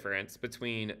main difference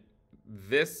between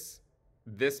this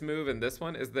move and this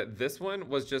one is that this one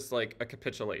was just like a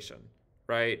capitulation,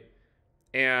 right?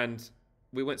 And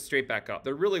we went straight back up.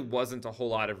 There really wasn't a whole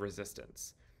lot of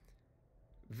resistance.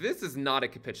 This is not a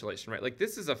capitulation, right? Like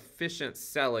this is efficient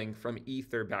selling from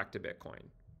Ether back to Bitcoin.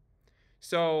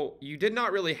 So you did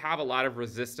not really have a lot of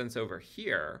resistance over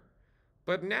here,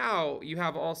 but now you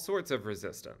have all sorts of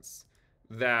resistance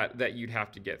that you'd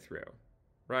have to get through,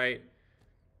 right?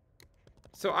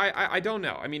 So I don't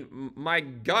know. I mean, my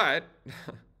gut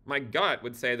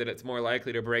would say that it's more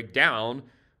likely to break down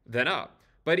than up.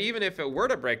 But even if it were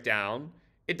to break down,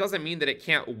 it doesn't mean that it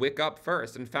can't wick up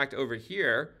first. In fact, over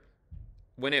here,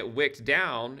 when it wicked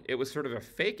down, it was sort of a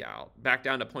fake out back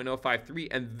down to 0.053,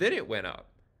 and then it went up.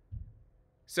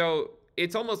 So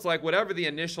it's almost like whatever the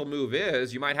initial move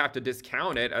is, you might have to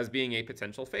discount it as being a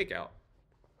potential fake out.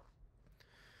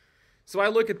 So I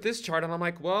look at this chart and I'm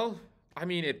like, well, I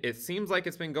mean, it seems like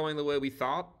it's been going the way we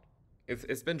thought.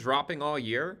 It's been dropping all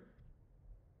year.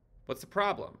 What's the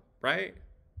problem, right?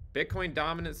 Bitcoin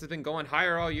dominance has been going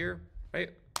higher all year,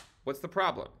 right? What's the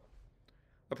problem?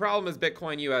 The problem is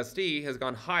Bitcoin USD has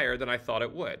gone higher than I thought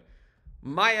it would.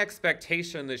 My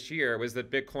expectation this year was that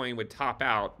Bitcoin would top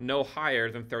out no higher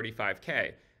than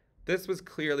 35K. This was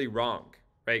clearly wrong,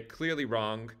 right? Clearly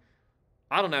wrong.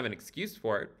 I don't have an excuse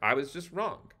for it. I was just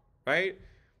wrong, right?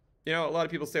 You know, a lot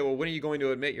of people say, well, when are you going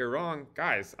to admit you're wrong?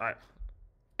 Guys,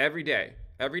 every day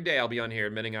I'll be on here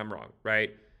admitting I'm wrong,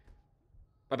 right?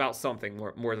 About something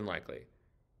more than likely.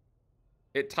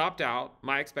 It topped out.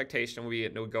 My expectation would be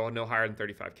it would go no higher than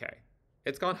 35K.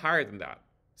 It's gone higher than that.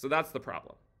 So that's the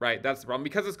problem, right? That's the problem.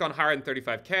 Because it's gone higher than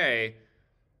 35K,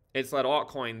 it's led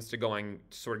altcoins to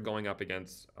sort of going up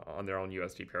against on their own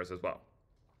USD pairs as well.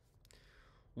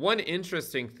 One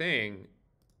interesting thing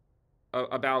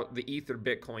about the Ether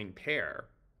Bitcoin pair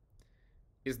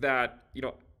is that, you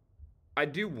know, I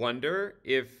do wonder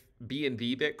if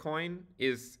BNB Bitcoin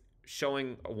is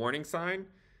showing a warning sign,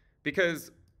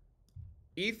 because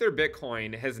Ether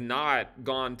Bitcoin has not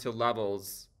gone to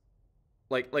levels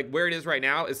like where it is right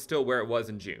now is still where it was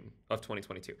in June of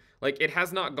 2022. Like it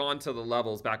has not gone to the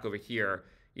levels back over here,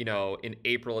 you know, in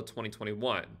April of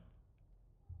 2021,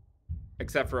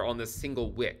 except for on this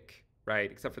single wick,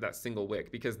 right? Except for that single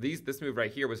wick, because this move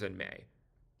right here was in May,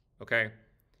 okay?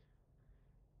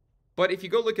 But if you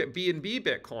go look at BNB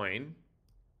Bitcoin,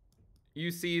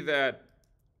 you see that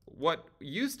what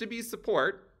used to be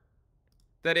support,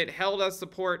 that it held as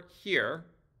support here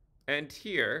and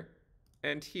here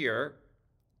and here,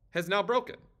 has now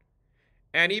broken.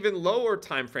 And even lower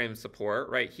time frame support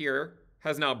right here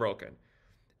has now broken.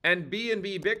 And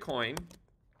BNB Bitcoin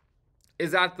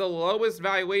is at the lowest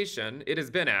valuation it has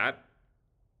been at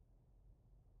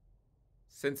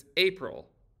since April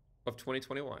of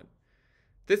 2021.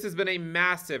 This has been a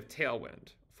massive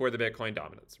tailwind for the Bitcoin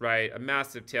dominance, right? A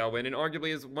massive tailwind, and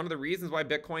arguably is one of the reasons why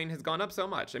Bitcoin has gone up so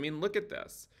much. I mean, look at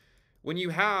this. When you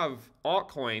have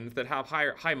altcoins that have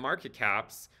high market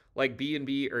caps, like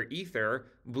BNB or Ether,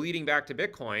 bleeding back to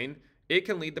Bitcoin, it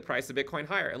can lead the price of Bitcoin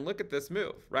higher. And look at this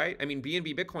move, right? I mean,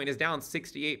 BNB Bitcoin is down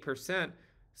 68%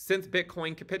 since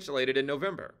Bitcoin capitulated in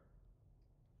November.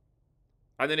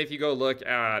 And then if you go look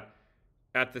at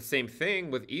the same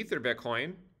thing with Ether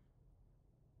Bitcoin,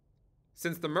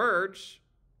 since the merge,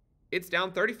 it's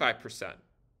down 35%,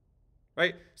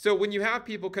 right? So when you have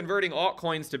people converting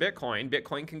altcoins to Bitcoin,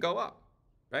 Bitcoin can go up,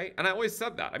 right? And I always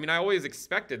said that. I mean, I always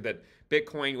expected that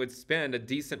Bitcoin would spend a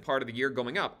decent part of the year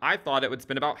going up. I thought it would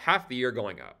spend about half the year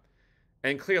going up.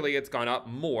 And clearly it's gone up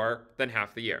more than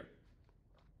half the year.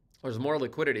 There's more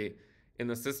liquidity in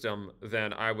the system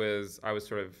than I was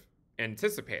sort of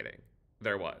anticipating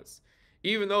there was.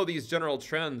 Even though these general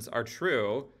trends are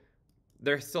true,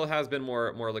 there still has been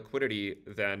more liquidity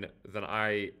than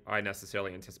I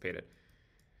necessarily anticipated.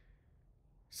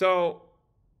 So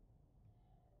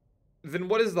then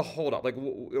what is the holdup? Like,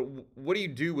 what do you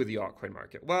do with the altcoin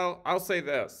market? Well, I'll say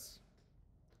this.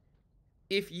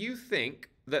 If you think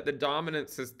that the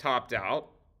dominance has topped out,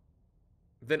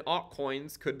 then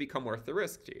altcoins could become worth the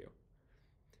risk to you.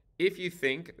 If you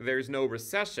think there's no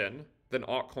recession, then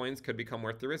altcoins could become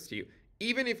worth the risk to you.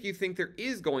 Even if you think there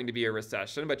is going to be a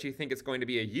recession, but you think it's going to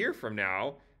be a year from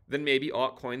now, then maybe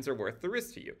altcoins are worth the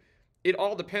risk to you. It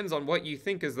all depends on what you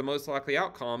think is the most likely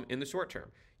outcome in the short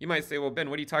term. You might say, well,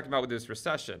 Ben, what are you talking about with this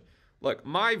recession? Look,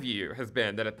 my view has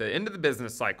been that at the end of the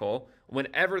business cycle,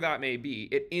 whenever that may be,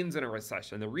 it ends in a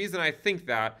recession. The reason I think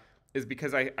that is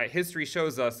because history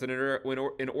shows us that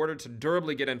in order to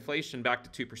durably get inflation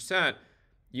back to 2%,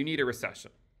 you need a recession.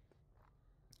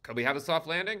 Could we have a soft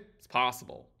landing? It's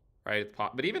possible. right?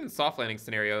 But even in soft landing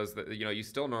scenarios, that you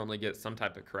still normally get some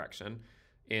type of correction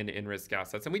in risk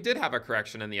assets. And we did have a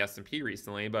correction in the S&P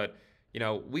recently, but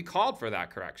we called for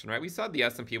that correction, right? We said the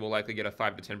S&P will likely get a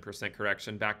 5 to 10%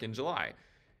 correction back in July.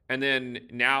 And then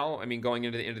now, I mean, going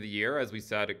into the end of the year, as we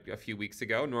said a few weeks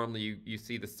ago, normally you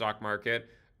see the stock market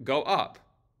go up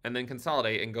and then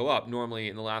consolidate and go up normally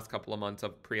in the last couple of months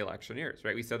of pre-election years,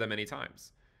 right? We said that many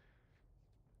times.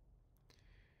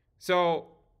 So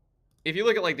if you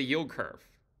look at like the yield curve,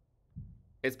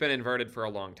 it's been inverted for a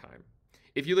long time.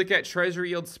 If you look at treasury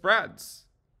yield spreads,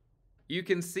 you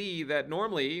can see that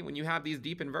normally when you have these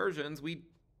deep inversions, we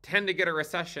tend to get a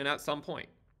recession at some point.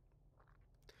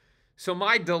 So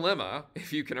my dilemma,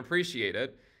 if you can appreciate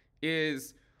it,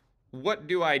 is what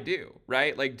do I do,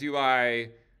 right? Like, do I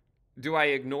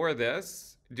ignore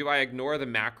this? Do I ignore the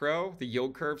macro, the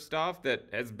yield curve stuff that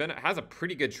has a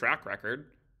pretty good track record,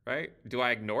 right? Do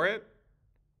I ignore it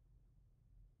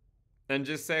and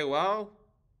just say, well,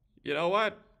 you know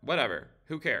what? Whatever.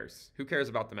 Who cares? Who cares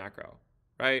about the macro,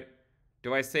 right?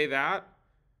 Do I say that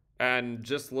and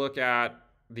just look at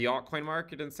the altcoin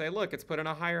market and say, look, it's put in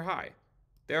a higher high.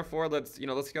 Therefore, let's get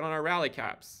on our rally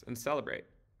caps and celebrate.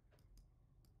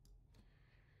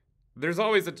 There's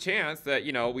always a chance that,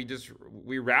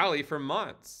 we rally for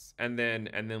months and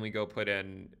then we go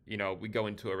we go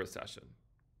into a recession,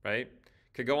 right?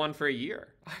 Could go on for a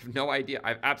year. I have no idea. I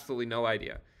have absolutely no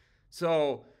idea.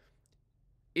 So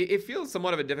it feels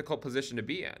somewhat of a difficult position to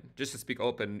be in, just to speak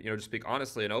just speak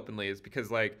honestly and openly, is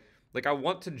because like I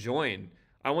want to join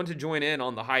in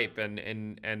on the hype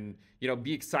and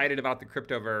be excited about the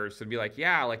Cryptoverse and be like,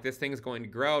 yeah, like this thing's going to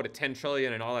grow to 10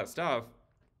 trillion and all that stuff.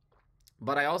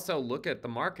 But I also look at the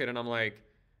market and I'm like,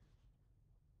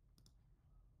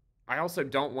 I also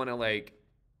don't want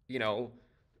to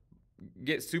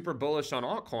get super bullish on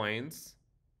altcoins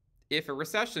if a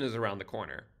recession is around the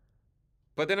corner.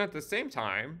 But then at the same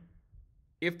time,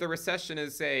 if the recession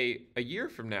is, say, a year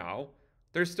from now,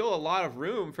 there's still a lot of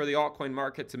room for the altcoin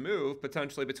market to move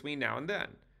potentially between now and then.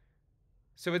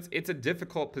 So it's a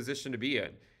difficult position to be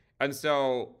in. And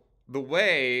so the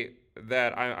way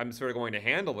that I'm sort of going to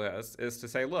handle this is to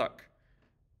say, look,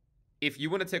 if you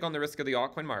want to take on the risk of the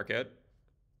altcoin market,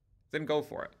 then go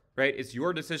for it, right? It's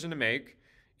your decision to make.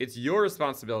 It's your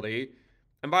responsibility.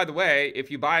 And by the way, if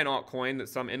you buy an altcoin that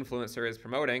some influencer is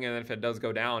promoting, and if it does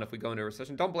go down, if we go into a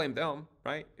recession, don't blame them,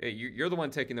 right? You're the one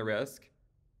taking the risk.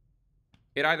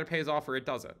 It either pays off or it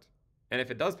doesn't. And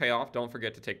if it does pay off, don't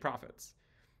forget to take profits.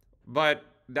 But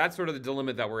that's sort of the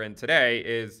dilemma that we're in today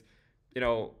is,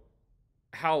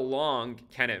 how long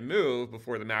can it move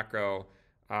before the macro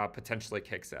potentially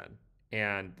kicks in?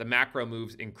 And the macro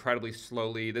moves incredibly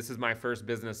slowly. This is my first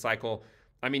business cycle.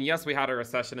 I mean, yes, we had a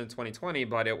recession in 2020,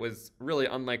 but it was really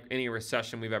unlike any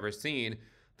recession we've ever seen.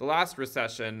 The last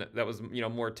recession that was,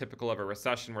 more typical of a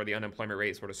recession where the unemployment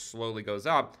rate sort of slowly goes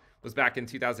up was back in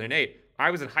 2008.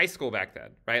 I was in high school back then,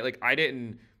 right? Like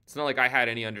it's not like I had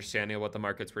any understanding of what the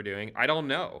markets were doing. I don't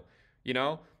know,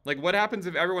 Like what happens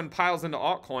if everyone piles into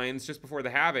altcoins just before the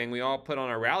halving, we all put on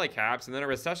our rally caps and then a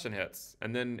recession hits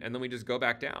and then we just go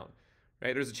back down,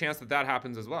 right? There's a chance that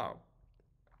happens as well.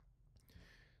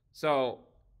 So,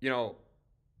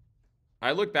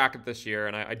 I look back at this year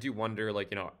and I do wonder,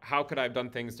 how could I have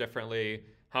done things differently?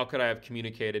 How could I have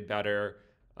communicated better?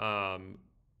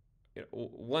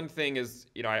 One thing is,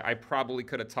 I probably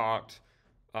could have talked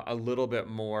a little bit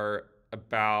more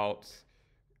about,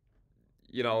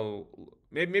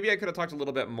 maybe I could have talked a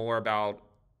little bit more about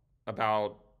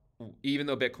even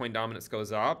though Bitcoin dominance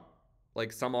goes up,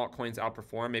 like some altcoins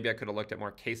outperform. Maybe I could have looked at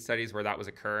more case studies where that was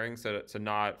occurring, so to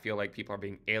not feel like people are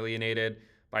being alienated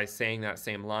by saying that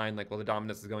same line, like, well, the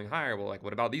dominance is going higher. Well, like,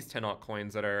 what about these 10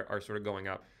 altcoins that are sort of going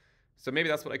up? So maybe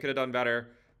that's what I could have done better.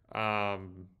 I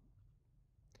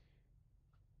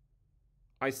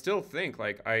still think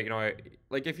like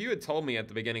if you had told me at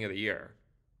the beginning of the year,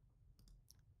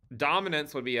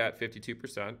 dominance would be at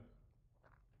 52%,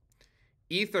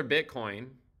 Ether Bitcoin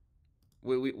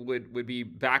would be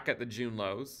back at the June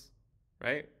lows,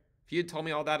 right? If you had told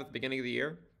me all that at the beginning of the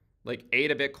year, like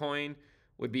ADA Bitcoin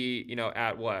would be,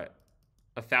 at what?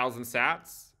 1,000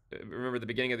 sats. Remember the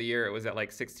beginning of the year, it was at like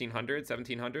 1,600,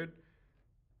 1,700.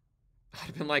 I'd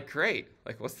have been like, great.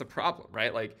 Like, what's the problem,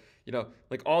 right? Like,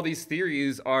 like all these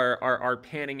theories are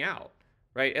panning out,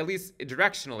 right? At least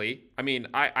directionally. I mean,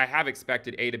 I have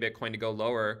expected ADA Bitcoin to go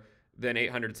lower than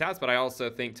 800 sats, but I also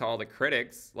think to all the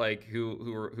critics, like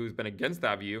who's been against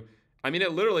that view, I mean,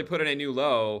 it literally put in a new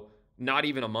low not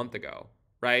even a month ago,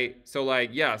 right? So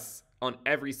like, yes, on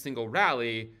every single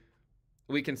rally,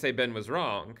 we can say Ben was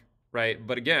wrong, right?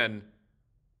 But again,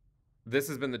 this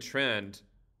has been the trend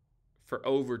for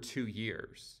over 2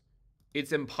 years.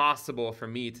 It's impossible for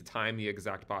me to time the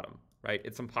exact bottom, right?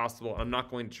 It's impossible. I'm not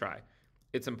going to try.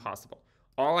 It's impossible.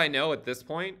 All I know at this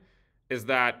point is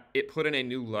that it put in a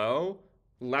new low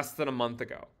less than a month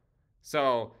ago.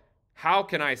 So how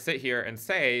can I sit here and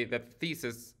say that the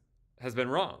thesis has been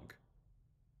wrong?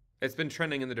 It's been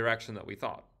trending in the direction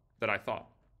that I thought.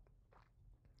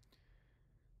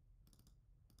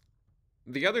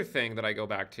 The other thing that I go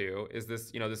back to is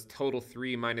this, this total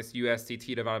 3 minus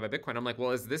USDT divided by Bitcoin. I'm like,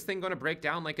 well, is this thing going to break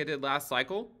down like it did last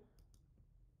cycle?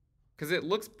 Because it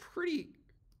looks pretty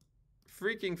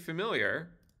freaking familiar,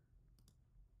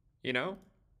 It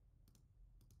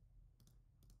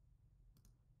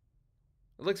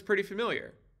looks pretty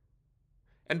familiar.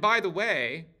 And by the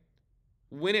way,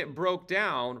 when it broke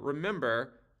down,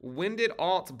 remember, when did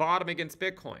alts bottom against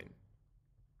Bitcoin?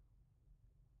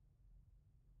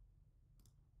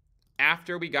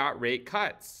 After we got rate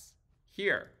cuts.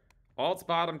 Here, alts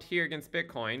bottomed here against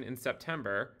Bitcoin in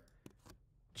September,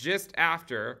 just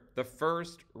after the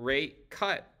first rate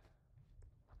cut.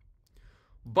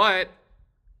 But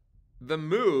the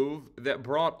move that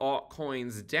brought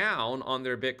altcoins down on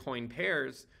their Bitcoin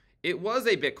pairs, it was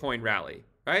a Bitcoin rally,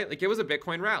 right? Like, it was a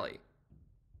Bitcoin rally.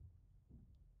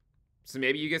 So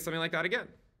maybe you get something like that again,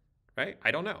 right? I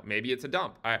don't know. Maybe it's a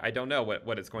dump. I don't know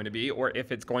what it's going to be or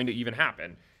if it's going to even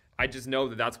happen. I just know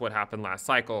that that's what happened last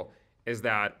cycle, is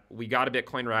that we got a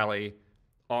Bitcoin rally.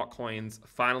 Altcoins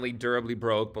finally durably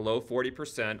broke below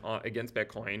 40% against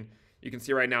Bitcoin. You can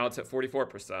see right now it's at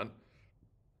 44%.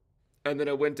 And then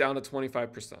it went down to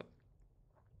 25%.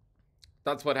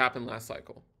 That's what happened last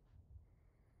cycle.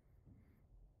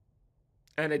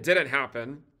 And it didn't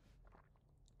happen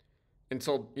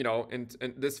until, and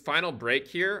this final break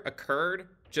here occurred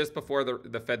just before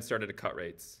the Fed started to cut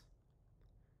rates.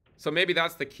 So maybe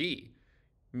that's the key.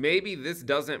 Maybe this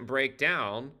doesn't break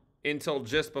down until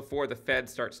just before the Fed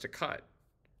starts to cut,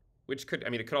 which could,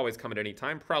 it could always come at any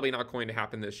time. Probably not going to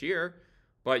happen this year,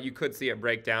 but you could see it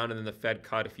break down and then the Fed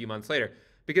cut a few months later.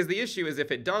 Because the issue is, if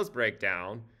it does break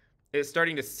down, it's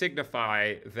starting to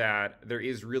signify that there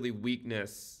is really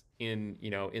weakness in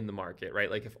the market,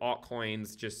 right? Like, if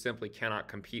altcoins just simply cannot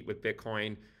compete with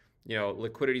Bitcoin,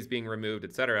 liquidity is being removed,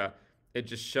 etc., it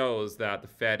just shows that the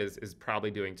Fed is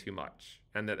probably doing too much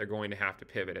and that they're going to have to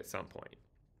pivot at some point.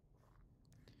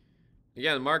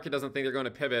 Again, the market doesn't think they're going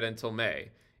to pivot until May.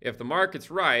 If the market's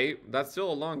right, that's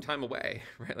still a long time away,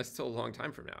 right? That's still a long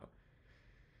time from now.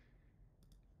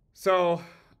 So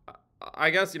I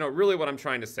guess, really what I'm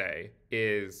trying to say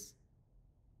is,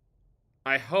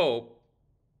 I hope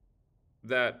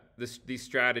that these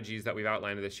strategies that we've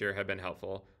outlined this year have been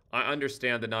helpful. I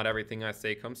understand that not everything I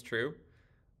say comes true.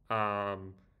 I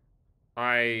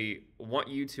want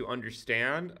you to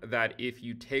understand that if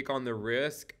you take on the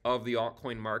risk of the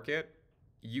altcoin market,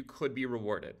 you could be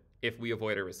rewarded if we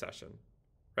avoid a recession,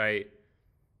 right?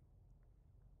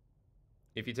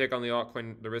 If you take on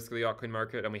the risk of the altcoin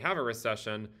market and we have a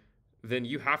recession, then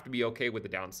you have to be okay with the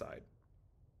downside,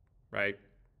 right?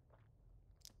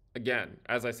 Again,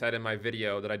 as I said in my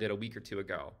video that I did a week or two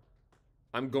ago,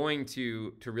 I'm going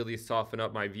to really soften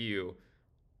up my view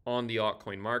on the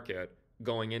altcoin market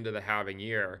going into the halving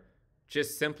year,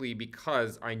 just simply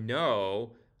because I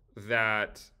know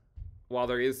that while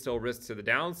there is still risk to the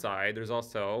downside, there's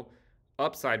also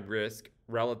upside risk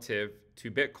relative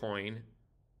to Bitcoin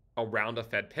around a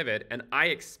Fed pivot. And I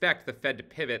expect the Fed to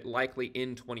pivot likely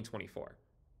in 2024.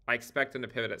 I expect them to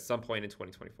pivot at some point in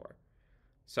 2024.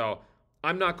 So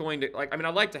I'm not going to,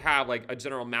 I'd like to have a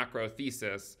general macro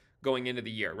thesis going into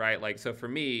the year, right? So for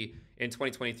me, in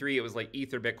 2023, it was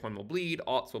Ether, Bitcoin will bleed,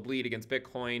 alts will bleed against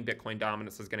Bitcoin, Bitcoin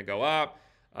dominance is going to go up,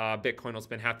 Bitcoin will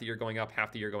spend half the year going up,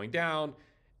 half the year going down,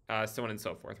 so on and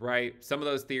so forth, right? Some of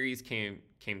those theories came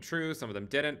true, some of them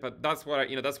didn't, but that's what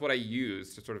I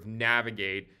use to sort of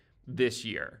navigate this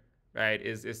year, right?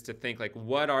 Is to think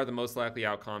what are the most likely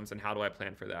outcomes and how do I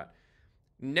plan for that?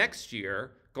 Next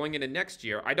year, going into next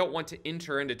year, I don't want to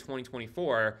enter into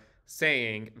 2024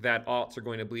 saying that alts are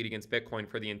going to bleed against Bitcoin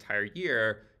for the entire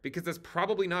year, because that's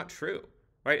probably not true,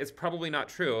 right? It's probably not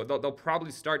true. They'll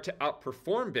probably start to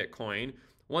outperform Bitcoin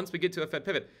once we get to a Fed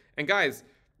pivot. And guys,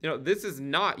 this is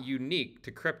not unique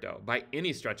to crypto by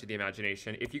any stretch of the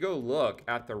imagination. If you go look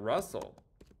at the Russell,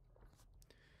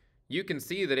 you can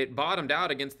see that it bottomed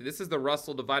out against, this is the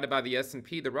Russell divided by the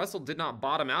S&P. The Russell did not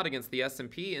bottom out against the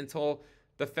S&P until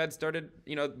the Fed started,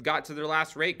 got to their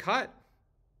last rate cut,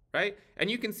 right? And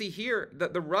you can see here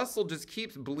that the Russell just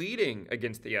keeps bleeding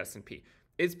against the S&P.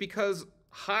 It's because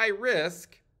high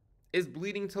risk is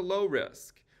bleeding to low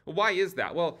risk. Why is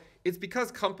that? Well, It's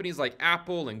because companies like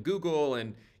Apple and Google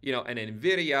and, and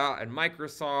Nvidia and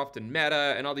Microsoft and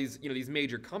Meta and all these, these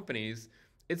major companies,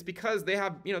 it's because they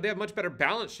have, they have much better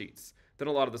balance sheets than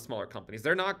a lot of the smaller companies.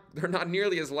 They're not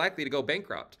nearly as likely to go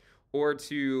bankrupt or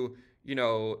to,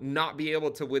 not be able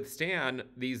to withstand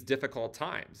these difficult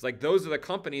times. Like, those are the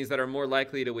companies that are more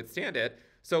likely to withstand it.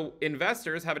 So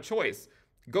investors have a choice.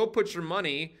 Go put your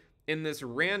money in this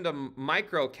random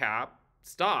micro cap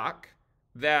stock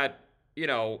that,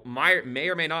 may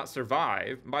or may not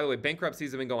survive. And by the way,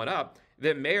 bankruptcies have been going up,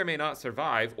 that may or may not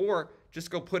survive, or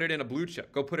just go put it in a blue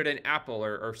chip. Go put it in Apple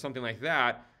or something like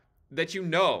that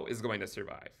is going to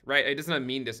survive, right? It doesn't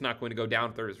mean it's not going to go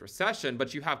down if there is a recession,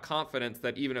 but you have confidence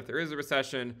that even if there is a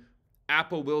recession,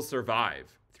 Apple will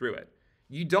survive through it.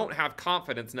 You don't have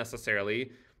confidence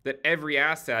necessarily that every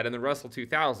asset in the Russell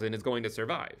 2000 is going to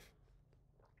survive.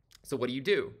 So what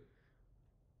do?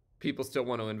 People still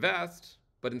want to invest,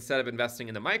 but instead of investing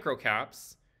in the micro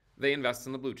caps, they invest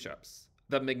in the blue chips.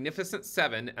 The Magnificent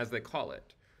Seven, as they call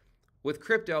it. With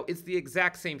crypto, it's the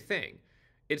exact same thing.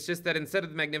 It's just that instead of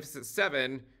the Magnificent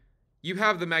Seven, you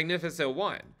have the Magnificent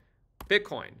One,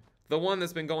 Bitcoin, the one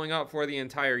that's been going up for the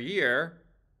entire year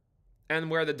and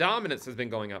where the dominance has been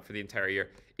going up for the entire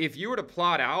year. If you were to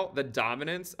plot out the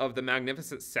dominance of the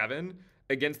Magnificent Seven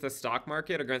against the stock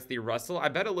market, against the Russell, I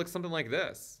bet it looks something like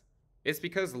this. It's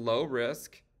because low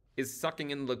risk is sucking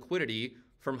in liquidity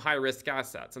from high risk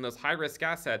assets. And those high risk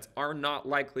assets are not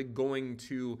likely going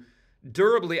to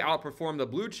durably outperform the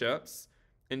blue chips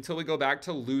until we go back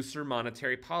to looser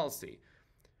monetary policy.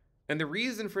 And the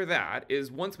reason for that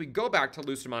is once we go back to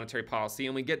looser monetary policy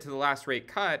and we get to the last rate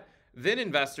cut, then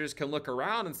investors can look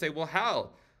around and say, well,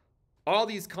 hell, all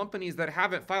these companies that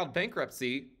haven't filed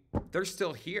bankruptcy, they're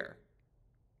still here.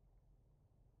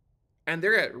 And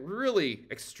they're at really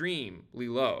extremely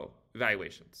low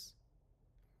valuations.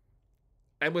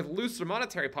 And with looser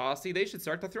monetary policy, they should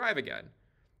start to thrive again.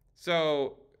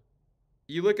 So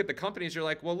you look at the companies, you're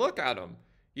like, well, look at them.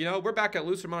 We're back at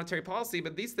looser monetary policy,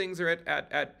 but these things are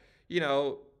at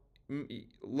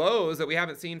lows that we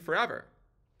haven't seen forever.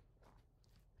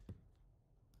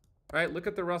 All right, look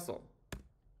at the Russell.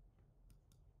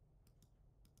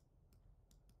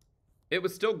 It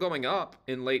was still going up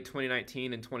in late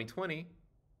 2019 and 2020,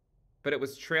 but it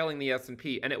was trailing the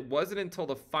S&P. And it wasn't until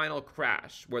the final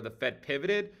crash where the Fed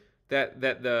pivoted that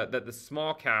the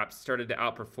small caps started to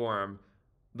outperform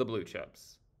the blue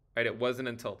chips. Right? It wasn't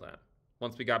until then,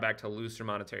 once we got back to looser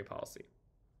monetary policy.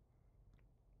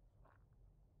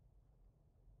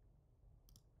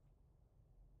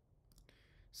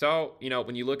 So,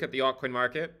 when you look at the altcoin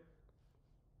market,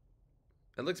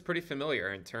 it looks pretty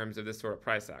familiar in terms of this sort of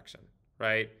price action,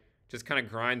 right? Just kind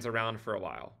of grinds around for a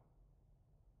while.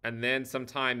 And then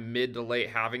sometime mid to late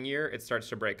halving year, it starts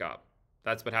to break up.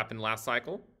 That's what happened last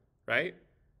cycle, right?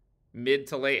 Mid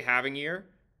to late halving year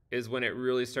is when it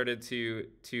really started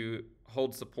to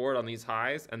hold support on these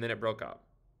highs, and then it broke up.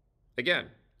 Again,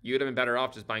 you would have been better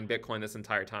off just buying Bitcoin this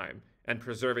entire time and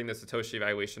preserving the Satoshi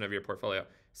valuation of your portfolio.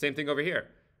 Same thing over here,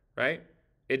 right?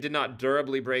 It did not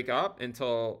durably break up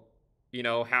until,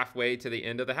 halfway to the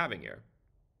end of the halving year.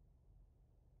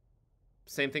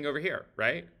 Same thing over here,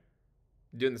 right?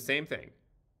 Doing the same thing.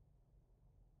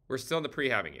 We're still in the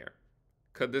pre-halving year.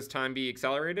 Could this time be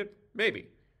accelerated? Maybe,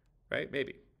 right?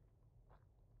 Maybe.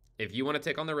 If you want to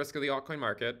take on the risk of the altcoin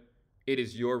market, it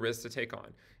is your risk to take on.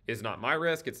 It's not my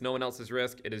risk. It's no one else's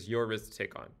risk. It is your risk to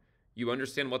take on. You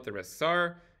understand what the risks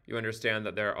are. You understand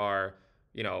that there are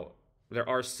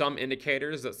some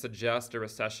indicators that suggest a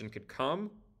recession could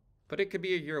come, but it could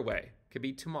be a year away. It could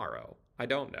be tomorrow. I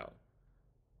don't know.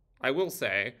 I will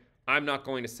say, I'm not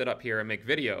going to sit up here and make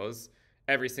videos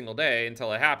every single day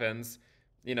until it happens,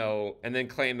 and then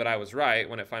claim that I was right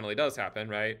when it finally does happen,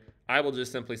 right? I will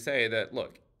just simply say that,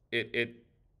 look,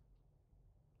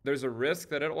 there's a risk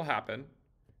that it will happen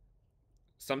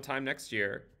sometime next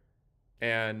year.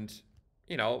 And,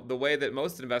 the way that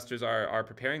most investors are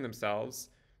preparing themselves,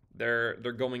 they're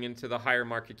going into the higher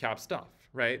market cap stuff,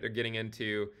 right? They're getting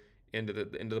into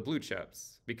the blue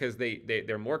chips because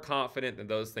they're more confident that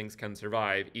those things can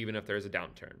survive even if there's a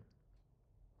downturn.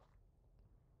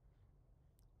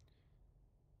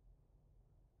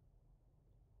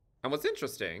 And what's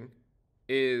interesting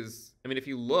is, if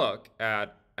you look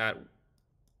at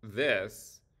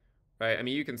this, right?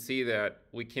 You can see that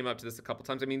we came up to this a couple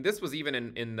times. This was even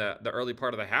in the early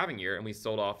part of the halving year, and we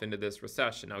sold off into this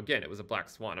recession. Now, again, it was a black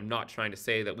swan. I'm not trying to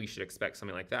say that we should expect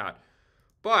something like that.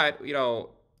 But,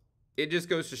 it just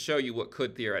goes to show you what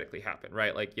could theoretically happen,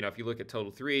 right? Like, if you look at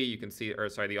total 3, you can see, the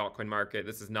altcoin market,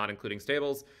 this is not including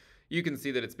stables. You can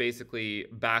see that it's basically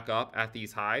back up at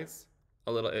these highs,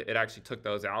 It actually took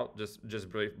those out just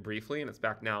briefly, and it's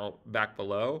back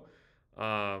below.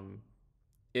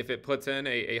 If it puts in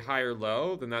a higher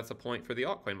low, then that's a point for the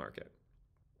altcoin market.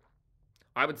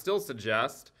 I would still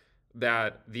suggest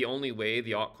that the only way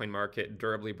the altcoin market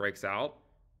durably breaks out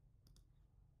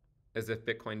is if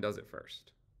Bitcoin does it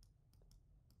first,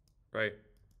 right?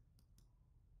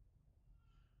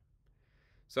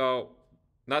 So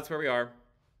that's where we are.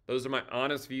 Those are my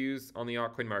honest views on the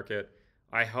altcoin market.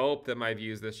 I hope that my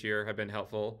views this year have been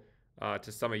helpful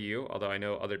to some of you, although I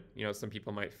know some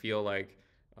people might feel like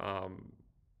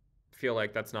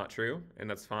that's not true, and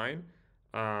that's fine.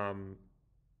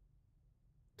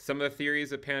 Some of the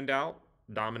theories have panned out.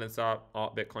 Dominance up,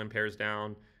 alt Bitcoin pairs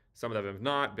down. Some of them have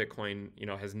not. Bitcoin,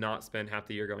 has not spent half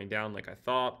the year going down like I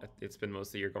thought. It's been most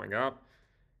of the year going up.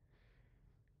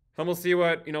 And we'll see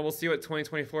what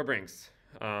 2024 brings.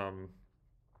 But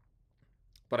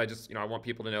I just, I want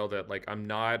people to know that like I'm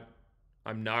not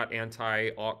anti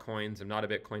altcoins. I'm not a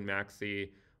Bitcoin maxi.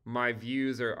 My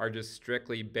views are just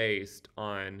strictly based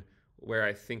on where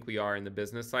I think we are in the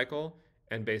business cycle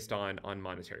and based on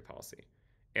monetary policy.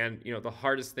 And the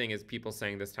hardest thing is people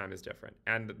saying this time is different.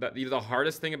 And the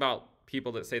hardest thing about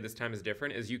people that say this time is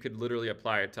different is you could literally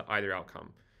apply it to either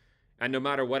outcome. And no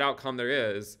matter what outcome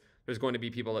there is, there's going to be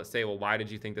people that say, well, why did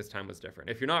you think this time was different?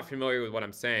 If you're not familiar with what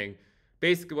I'm saying,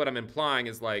 basically what I'm implying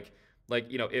is like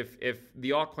if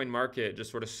the altcoin market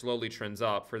just sort of slowly trends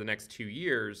up for the next 2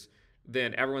 years,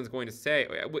 then everyone's going to say,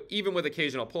 even with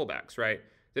occasional pullbacks, right?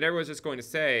 Then everyone's just going to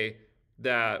say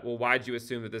that, well, why'd you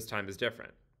assume that this time is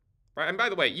different? Right? And by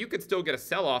the way, you could still get a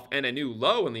sell-off and a new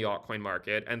low in the altcoin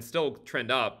market and still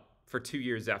trend up for 2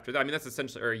 years after that. I mean, that's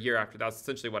essentially, or a year after, that's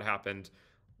essentially what happened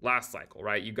last cycle,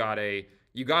 right? You got a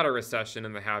recession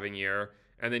in the halving year,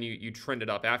 and then you trended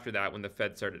up after that when the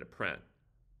Fed started to print.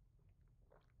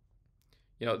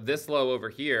 This low over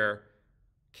here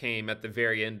came at the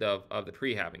very end of the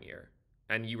pre-halving year,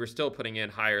 and you were still putting in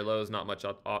higher lows, not much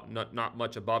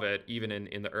above it, even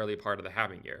in the early part of the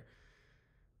halving year.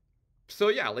 So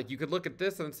yeah, like you could look at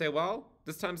this and say, well,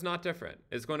 this time's not different.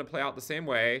 It's going to play out the same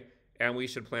way, and we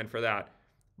should plan for that.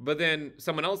 But then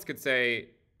someone else could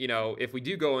say, if we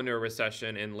do go into a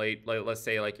recession in let's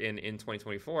say like in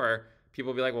 2024,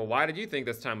 people will be like, well, why did you think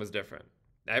this time was different?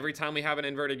 Every time we have an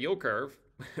inverted yield curve,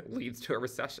 it leads to a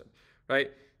recession,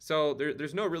 right? So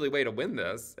there's no really way to win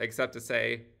this except to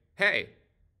say, hey,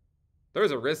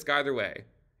 there's a risk either way.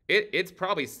 It's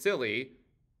probably silly,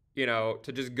 to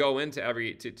just go into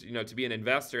to be an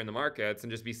investor in the markets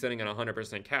and just be sitting on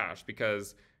 100% cash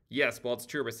because yes, while it's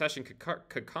true a recession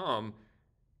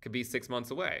could be 6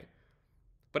 months away.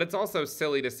 But it's also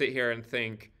silly to sit here and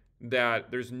think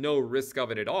that there's no risk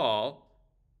of it at all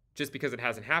just because it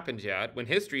hasn't happened yet, when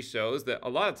history shows that a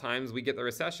lot of times we get the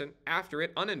recession after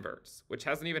it uninverts, which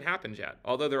hasn't even happened yet.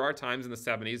 Although there are times in the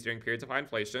 70s during periods of high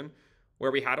inflation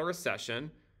where we had a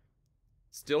recession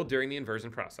still during the inversion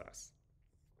process,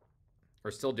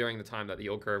 or still during the time that the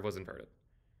yield curve was inverted.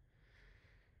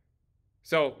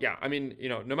 So yeah, I mean,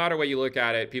 no matter what you look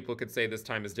at it, people could say this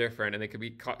time is different, and they could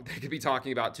be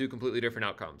talking about two completely different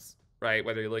outcomes, right?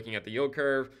 Whether you're looking at the yield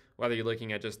curve, whether you're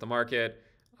looking at just the market.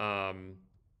 I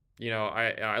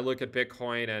look at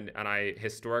Bitcoin and I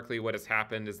historically what has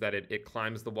happened is that it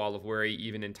climbs the wall of worry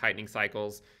even in tightening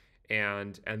cycles,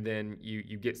 and then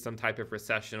you get some type of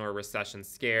recession or a recession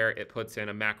scare. It puts in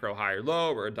a macro higher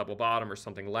low or a double bottom or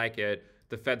something like it.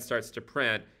 The Fed starts to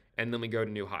print, and then we go to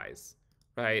new highs.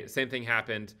 Right, same thing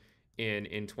happened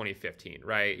in 2015,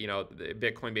 right?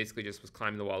 Bitcoin basically just was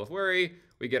climbing the wall of worry.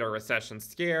 We get a recession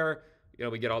scare,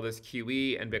 we get all this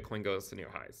QE, and Bitcoin goes to new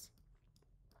highs.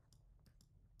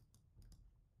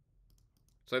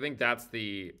 So I think that's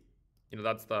the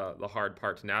hard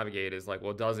part to navigate is like,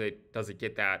 well, does it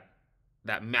get that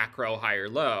macro higher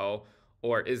low,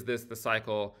 or is this the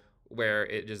cycle where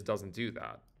it just doesn't do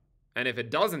that? And if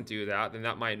it doesn't do that, then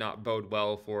that might not bode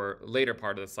well for later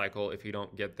part of the cycle if you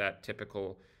don't get that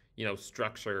typical,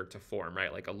 structure to form,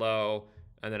 right? Like a low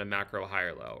and then a macro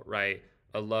higher low, right?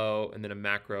 A low and then a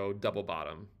macro double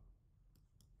bottom,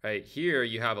 right? Here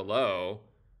you have a low,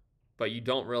 but you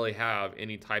don't really have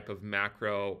any type of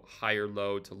macro higher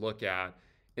low to look at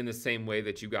in the same way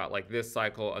that you got like this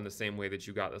cycle and the same way that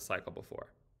you got the cycle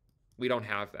before. We don't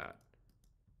have that.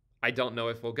 I don't know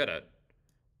if we'll get it.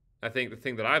 I think the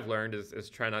thing that I've learned is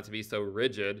try not to be so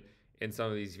rigid in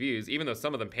some of these views, even though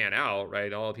some of them pan out,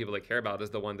 right? All the people that care about is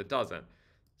the one that doesn't.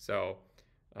 So,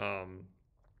 and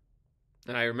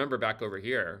I remember back over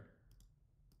here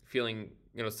feeling,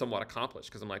 somewhat accomplished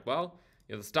because I'm like, well,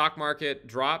 the stock market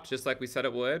dropped just like we said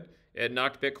it would. It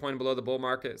knocked Bitcoin below the bull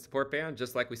market support band,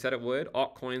 just like we said it would.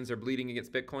 Altcoins are bleeding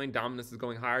against Bitcoin. Dominance is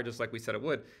going higher, just like we said it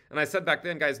would. And I said back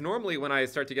then, guys, normally when I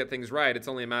start to get things right, it's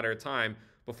only a matter of time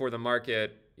before the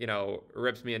market, you know,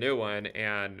 rips me a new one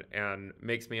and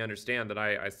makes me understand that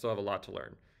I still have a lot to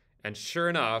learn. And sure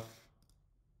enough,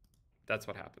 that's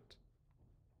what happened.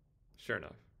 Sure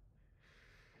enough.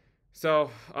 So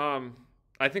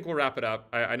I think we'll wrap it up.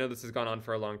 I know this has gone on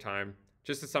for a long time.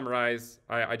 Just to summarize,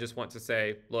 I just want to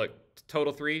say, look,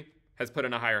 Total 3 has put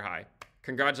in a higher high.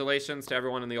 Congratulations to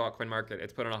everyone in the altcoin market.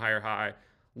 It's put in a higher high.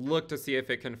 Look to see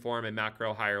if it can form a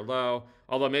macro higher low,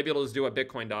 although maybe it'll just do what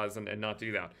Bitcoin does and not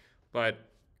do that. But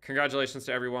congratulations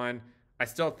to everyone. I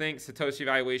still think Satoshi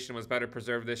valuation was better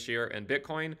preserved this year in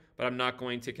Bitcoin, but I'm not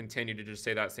going to continue to just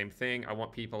say that same thing. I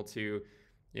want people to,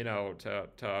 you know,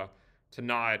 to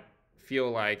not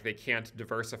feel like they can't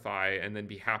diversify and then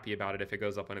be happy about it if it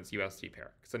goes up on its USD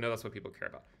pair, because I know that's what people care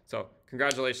about. So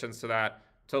congratulations to that.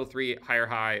 Total 3 higher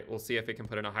high. We'll see if it can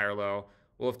put in a higher low.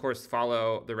 We'll of course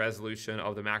follow the resolution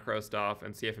of the macro stuff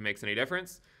and see if it makes any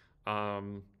difference.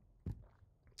 And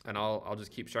I'll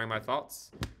just keep sharing my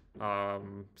thoughts.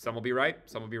 Some will be right,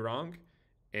 some will be wrong,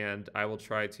 and I will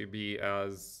try to be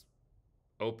as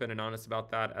open and honest about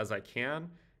that as I can.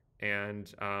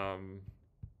 And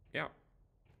yeah.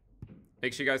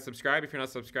 Make sure you guys subscribe. If you're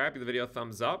not subscribed, give the video a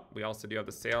thumbs up. We also do have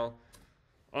the sale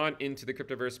on Into the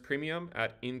Cryptoverse Premium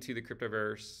at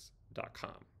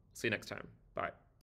intothecryptoverse.com. See you next time. Bye.